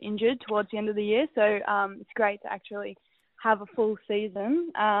got a bit injured towards the end of the year, so it's great to actually have a full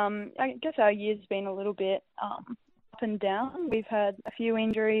season. I guess our year's been a little bit up and down. We've had a few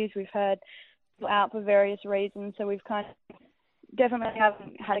injuries. We've had people out for various reasons, so we've kind of definitely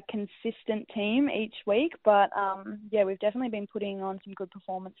haven't had a consistent team each week, but we've definitely been putting on some good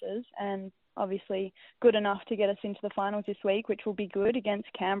performances and obviously good enough to get us into the finals this week, which will be good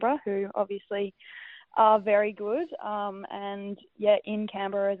against Canberra, who obviously are very good, in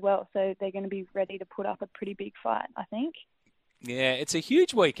Canberra as well, so they're going to be ready to put up a pretty big fight, I think. Yeah, it's a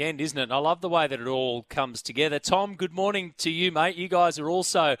huge weekend, isn't it? And I love the way that it all comes together. Tom, good morning to you, mate. You guys are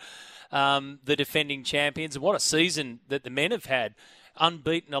also the defending champions. And what a season that the men have had.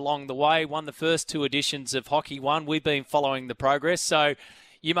 Unbeaten along the way, won the first 2 editions of Hockey One. We've been following the progress. So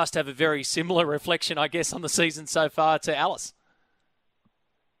you must have a very similar reflection, I guess, on the season so far to Alice.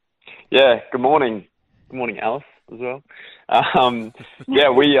 Yeah, good morning. Good morning, Alice, as well.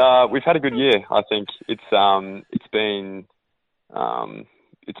 We've had a good year, I think. It's been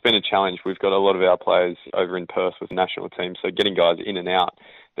a challenge. We've got a lot of our players over in Perth with the national team, so getting guys in and out,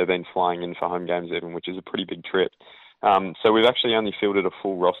 they've been flying in for home games even, which is a pretty big trip. So we've actually only fielded a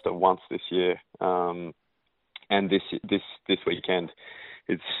full roster once this year, and this weekend,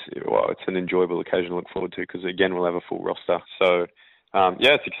 it's an enjoyable occasion to look forward to because again we'll have a full roster. So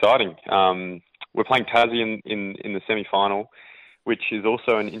it's exciting. We're playing Tassie in the semi-final, which is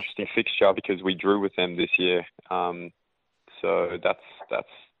also an interesting fixture because we drew with them this year. So that's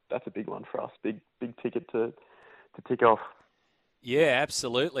a big one for us. Big ticket to tick off. Yeah,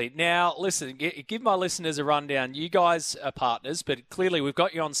 absolutely. Now, listen, give my listeners a rundown. You guys are partners, but clearly we've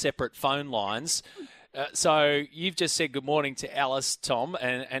got you on separate phone lines. So you've just said good morning to Alice, Tom,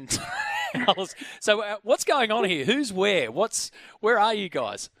 and Alice. So what's going on here? Who's where? Where are you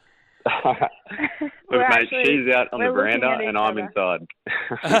guys? Look, mate, she's out on the veranda and I'm inside.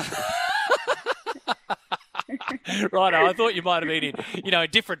 Right, I thought you might have been in,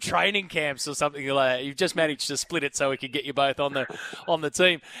 different training camps or something like that. You've just managed to split it so we could get you both on the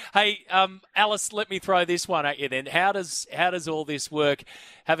team. Hey, Alice, let me throw this one at you then. How does all this work?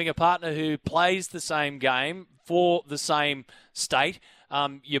 Having a partner who plays the same game for the same state,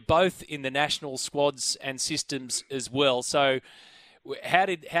 you're both in the national squads and systems as well. So, how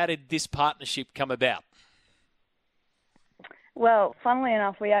did this partnership come about? Well, funnily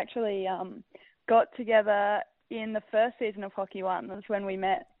enough, we actually got together in the first season of Hockey One. That's when we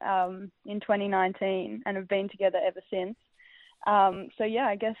met in 2019 and have been together ever since. So yeah,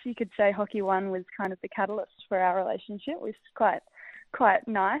 I guess you could say Hockey One was kind of the catalyst for our relationship, which is quite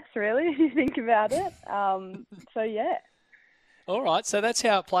nice, really, if you think about it. So yeah. All right, so that's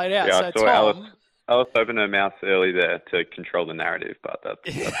how it played out. Yeah, so Tom, Alice opened her mouth early there to control the narrative, but that's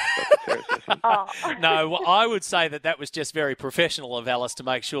a fair assessment. No, I would say that was just very professional of Alice to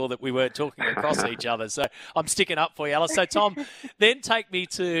make sure that we weren't talking across each other. So I'm sticking up for you, Alice. So, Tom, then take me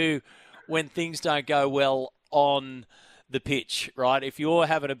to when things don't go well on the pitch, right? If you're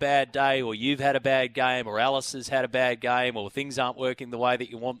having a bad day or you've had a bad game or Alice has had a bad game or things aren't working the way that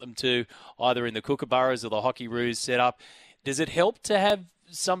you want them to, either in the Kookaburras or the Hockey Roos setup, does it help to have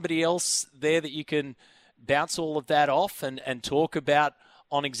somebody else there that you can bounce all of that off and talk about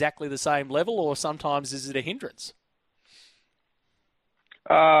on exactly the same level, or sometimes is it a hindrance?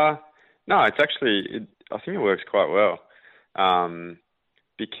 No, it's actually, I think it works quite well.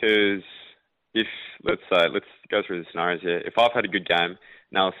 Because let's go through the scenarios here. If I've had a good game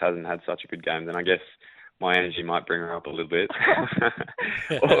and Alice hasn't had such a good game, then I guess my energy might bring her up a little bit.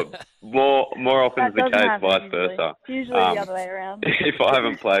 Or more often is the case, vice versa. It's usually the other way around. If I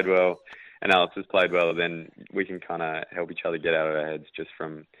haven't played well and Alice has played well, then we can kind of help each other get out of our heads just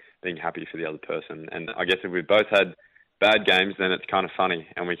from being happy for the other person. And I guess if we've both had bad games, then it's kind of funny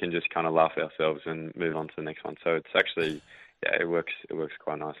and we can just kind of laugh ourselves and move on to the next one. So it's actually, it works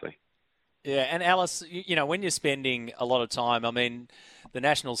quite nicely. Yeah, and Alice, when you're spending a lot of time, I mean, the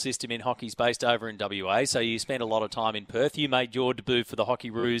national system in hockey is based over in WA, so you spend a lot of time in Perth. You made your debut for the Hockey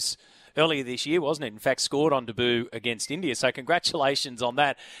Roos earlier this year, wasn't it? In fact, scored on debut against India, so congratulations on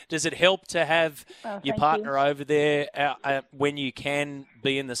that. Does it help to have your partner over there when you can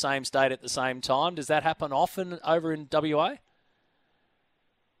be in the same state at the same time? Does that happen often over in WA?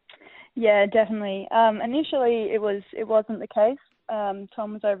 Yeah, definitely. Initially, it wasn't the case.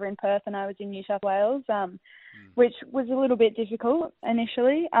 Tom was over in Perth and I was in New South Wales, which was a little bit difficult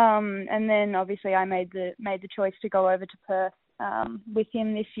initially. And then obviously I made the choice to go over to Perth with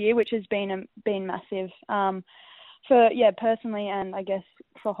him this year, which has been massive for personally, and I guess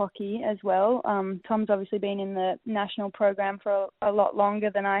for hockey as well. Tom's obviously been in the national program for a lot longer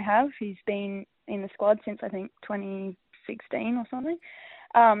than I have. He's been in the squad since I think 2016 or something.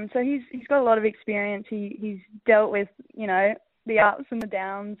 So he's got a lot of experience. He's dealt with the ups and the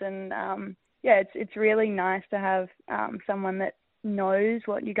downs, and it's really nice to have someone that knows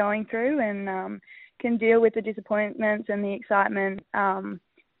what you're going through and can deal with the disappointments and the excitement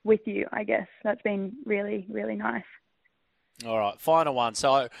with you. I guess that's been really, really nice. All right, final one.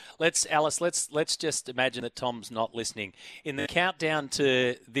 So let's just imagine that Tom's not listening. In the countdown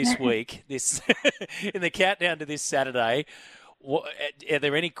to this week, in the countdown to this Saturday, are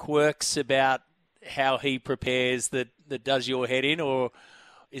there any quirks about how he prepares that does your head in, or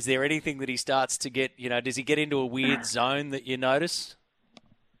is there anything that he starts to get, does he get into a weird zone that you notice?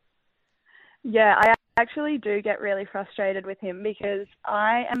 Yeah, I actually do get really frustrated with him because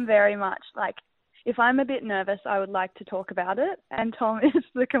I am very much like, if I'm a bit nervous, I would like to talk about it. And Tom is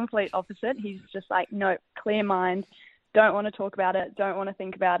the complete opposite. He's just like, no, clear mind. Don't want to talk about it, don't want to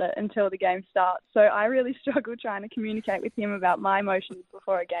think about it until the game starts. So I really struggle trying to communicate with him about my emotions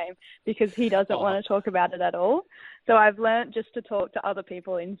before a game because he doesn't want to talk about it at all. So I've learnt just to talk to other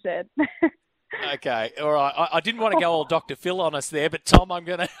people instead. Okay, all right. I didn't want to go all Dr. Phil on us there, but Tom, I'm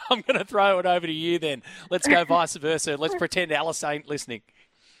gonna throw it over to you then. Let's go vice versa. Let's pretend Alice ain't listening.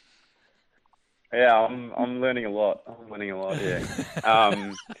 Yeah, I'm learning a lot. Yeah.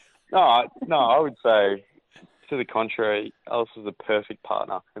 No, I would say, to the contrary, Alice is a perfect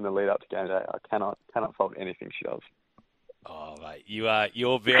partner in the lead up to game day. I cannot fault anything she does. Oh, mate,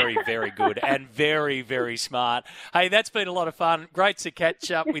 you're very, very good and very, very smart. Hey, that's been a lot of fun. Great to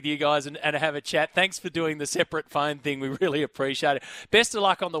catch up with you guys and have a chat. Thanks for doing the separate phone thing. We really appreciate it. Best of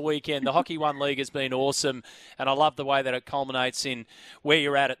luck on the weekend. The Hockey One League has been awesome, and I love the way that it culminates in where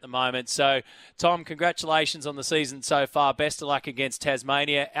you're at the moment. So, Tom, congratulations on the season so far. Best of luck against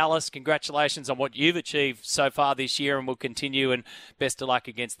Tasmania. Alice, congratulations on what you've achieved so far this year, and will continue, and best of luck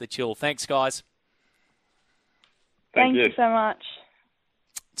against the Chill. Thanks, guys. Thank you so much.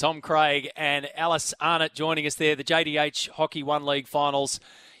 Tom Craig and Alice Arnott joining us there. The JDH Hockey One League finals.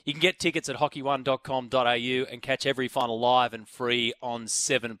 You can get tickets at hockey1.com.au and catch every final live and free on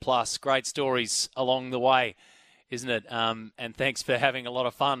 7plus. Great stories along the way, isn't it? And thanks for having a lot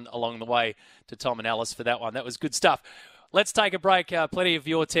of fun along the way to Tom and Alice for that one. That was good stuff. Let's take a break. Plenty of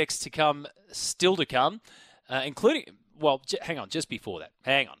your texts to come, still to come, including, well, hang on, just before that.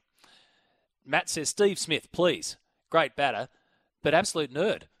 Hang on. Matt says, Steve Smith, please. Great batter, but absolute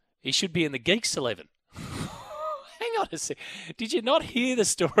nerd. He should be in the Geeks 11. Hang on a sec. Did you not hear the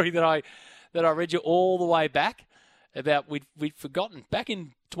story that I read you all the way back about we'd forgotten back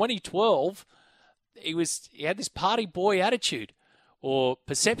in 2012? He had this party boy attitude or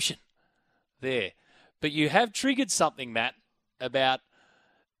perception there, but you have triggered something, Matt, about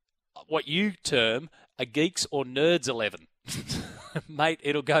what you term a Geeks or Nerds 11. Mate,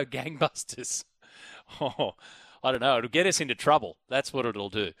 it'll go gangbusters. Oh, I don't know. It'll get us into trouble. That's what it'll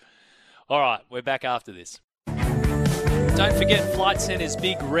do. All right, we're back after this. Don't forget, Flight Centre's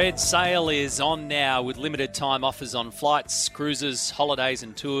Big Red Sale is on now with limited time offers on flights, cruises, holidays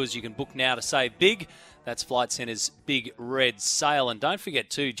and tours. You can book now to save big. That's Flight Centre's Big Red Sale. And don't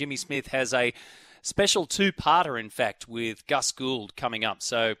forget, too, Jimmy Smith has a special two-parter, in fact, with Gus Gould coming up.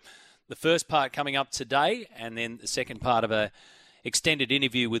 So the first part coming up today, and then the second part of a extended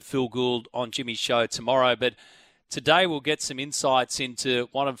interview with Phil Gould on Jimmy's show tomorrow. But today we'll get some insights into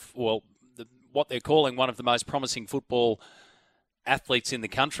what they're calling one of the most promising football athletes in the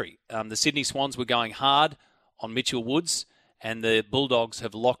country. The Sydney Swans were going hard on Mitchell Woods, and the Bulldogs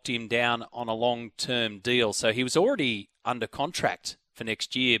have locked him down on a long-term deal. So he was already under contract for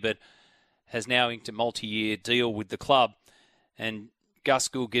next year, but has now inked a multi-year deal with the club. And Gus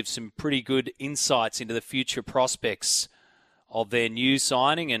Gould gives some pretty good insights into the future prospects of their new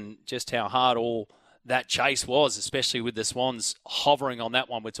signing and just how hard all that chase was, especially with the Swans hovering on that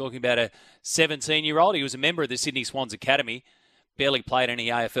one. We're talking about a 17-year-old. He was a member of the Sydney Swans Academy, barely played any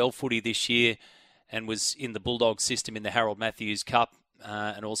AFL footy this year, and was in the Bulldogs system in the Harold Matthews Cup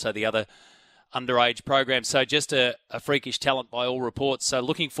and also the other underage program. So just a freakish talent by all reports. So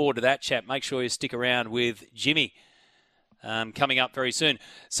looking forward to that chat. Make sure you stick around with Jimmy coming up very soon.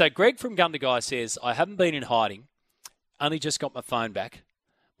 So Greg from Gundagai says, I haven't been in hiding, only just got my phone back.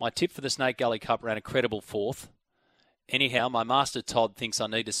 My tip for the Snake Gully Cup ran a credible fourth. Anyhow, my master Todd thinks I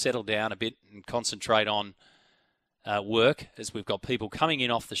need to settle down a bit and concentrate on work, as we've got people coming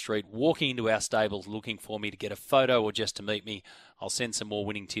in off the street, walking into our stables looking for me to get a photo or just to meet me. I'll send some more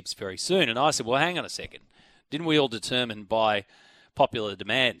winning tips very soon. And I said, well, hang on a second. Didn't we all determine by popular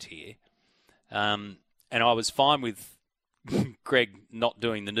demand here? And I was fine with Greg not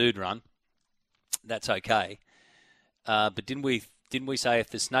doing the nude run. That's okay. But didn't we say if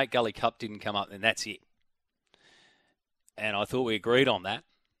the Snake Gully Cup didn't come up, then that's it? And I thought we agreed on that.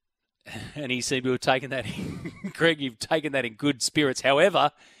 And he seemed to have taken that in. Greg, you've taken that in good spirits.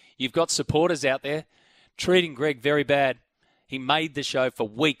 However, you've got supporters out there treating Greg very bad. He made the show for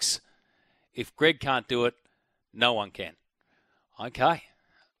weeks. If Greg can't do it, no one can. Okay.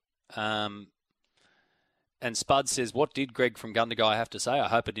 And Spud says, what did Greg from Gundagai have to say? I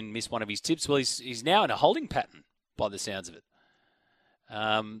hope I didn't miss one of his tips. Well, he's now in a holding pattern by the sounds of it.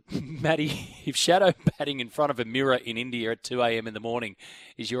 Matty, if shadow batting in front of a mirror in India at 2 a.m. in the morning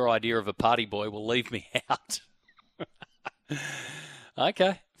is your idea of a party boy, well, leave me out.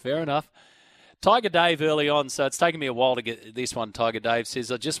 Okay, fair enough. Tiger Dave early on, so it's taken me a while to get this one. Tiger Dave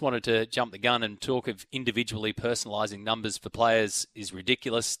says, I just wanted to jump the gun and talk of individually personalising numbers for players is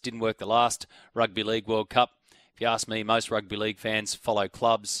ridiculous. Didn't work the last Rugby League World Cup. If you ask me, most rugby league fans follow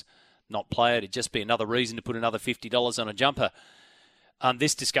clubs, not player. It'd just be another reason to put another $50 on a jumper.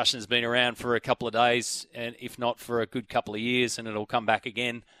 This discussion has been around for a couple of days, and if not for a good couple of years, and it'll come back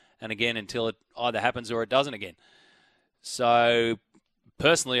again and again until it either happens or it doesn't again. So,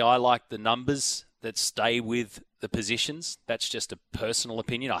 personally, I like the numbers that stay with the positions. That's just a personal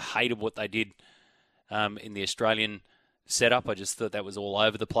opinion. I hated what they did in the Australian setup. I just thought that was all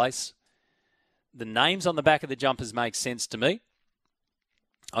over the place. The names on the back of the jumpers make sense to me.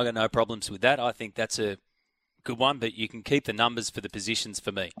 I got no problems with that. I think that's a good one, but you can keep the numbers for the positions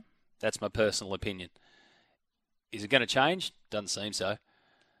for me. That's my personal opinion. Is it going to change? Doesn't seem so.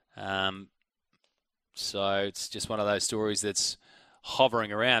 So it's just one of those stories that's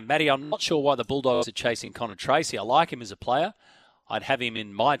hovering around. Matty, I'm not sure why the Bulldogs are chasing Connor Tracy. I like him as a player. I'd have him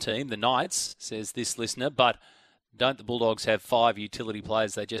in my team, the Knights, says this listener, but don't the Bulldogs have 5 utility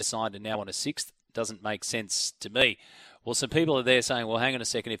players they just signed and now on a 6th? Doesn't make sense to me. Well, some people are there saying, well, hang on a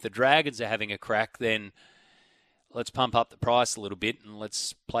second, if the Dragons are having a crack, then let's pump up the price a little bit and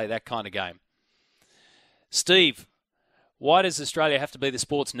let's play that kind of game. Steve, why does Australia have to be the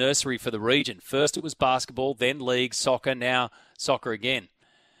sports nursery for the region? First it was basketball, then league, soccer, now soccer again.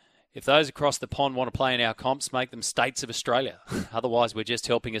 If those across the pond want to play in our comps, make them states of Australia. Otherwise, we're just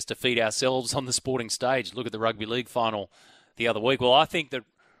helping us to feed ourselves on the sporting stage. Look at the rugby league final the other week. Well, I think that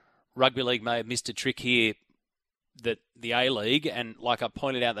rugby league may have missed a trick here, that the A-League, and like I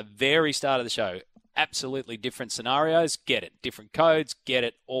pointed out at the very start of the show, absolutely different scenarios, get it. Different codes, get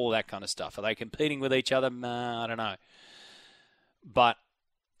it, all that kind of stuff. Are they competing with each other? I don't know. But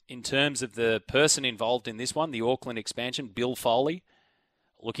in terms of the person involved in this one, the Auckland expansion, Bill Foley,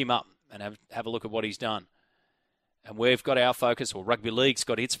 look him up and have a look at what he's done. And we've got our focus, or rugby league's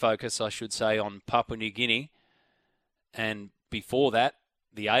got its focus, I should say, on Papua New Guinea. And before that,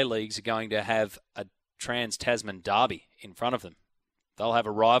 the A-Leagues are going to have a Trans-Tasman derby in front of them. They'll have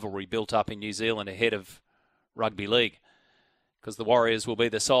a rivalry built up in New Zealand ahead of rugby league, because the Warriors will be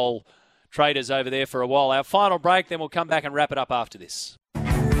the sole traders over there for a while. Our final break, then we'll come back and wrap it up after this.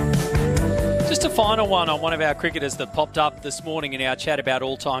 Just a final one on one of our cricketers that popped up this morning in our chat about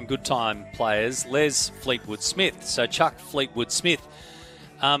all-time good time players, Les Fleetwood Smith. So Chuck Fleetwood Smith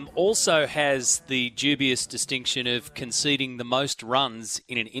also has the dubious distinction of conceding the most runs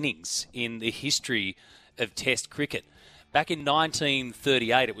in an innings in the history of Test cricket. Back in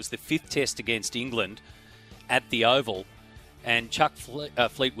 1938, it was the 5th Test against England at the Oval, and Chuck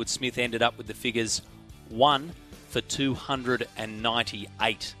Fleetwood Smith ended up with the figures 1 for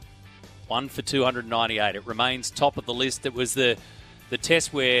 298. 1 for 298. It remains top of the list. It was the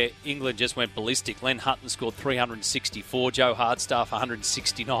test where England just went ballistic. Len Hutton scored 364. Joe Hardstaff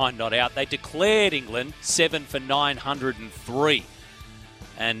 169 not out. They declared England 7 for 903.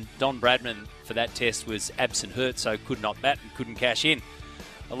 And Don Bradman for that test was absent hurt, so could not bat and couldn't cash in.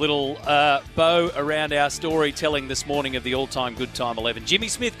 A little bow around our storytelling this morning of the all-time good time 11. Jimmy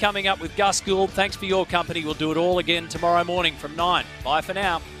Smith coming up with Gus Gould. Thanks for your company. We'll do it all again tomorrow morning from 9. Bye for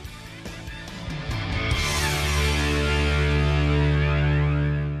now.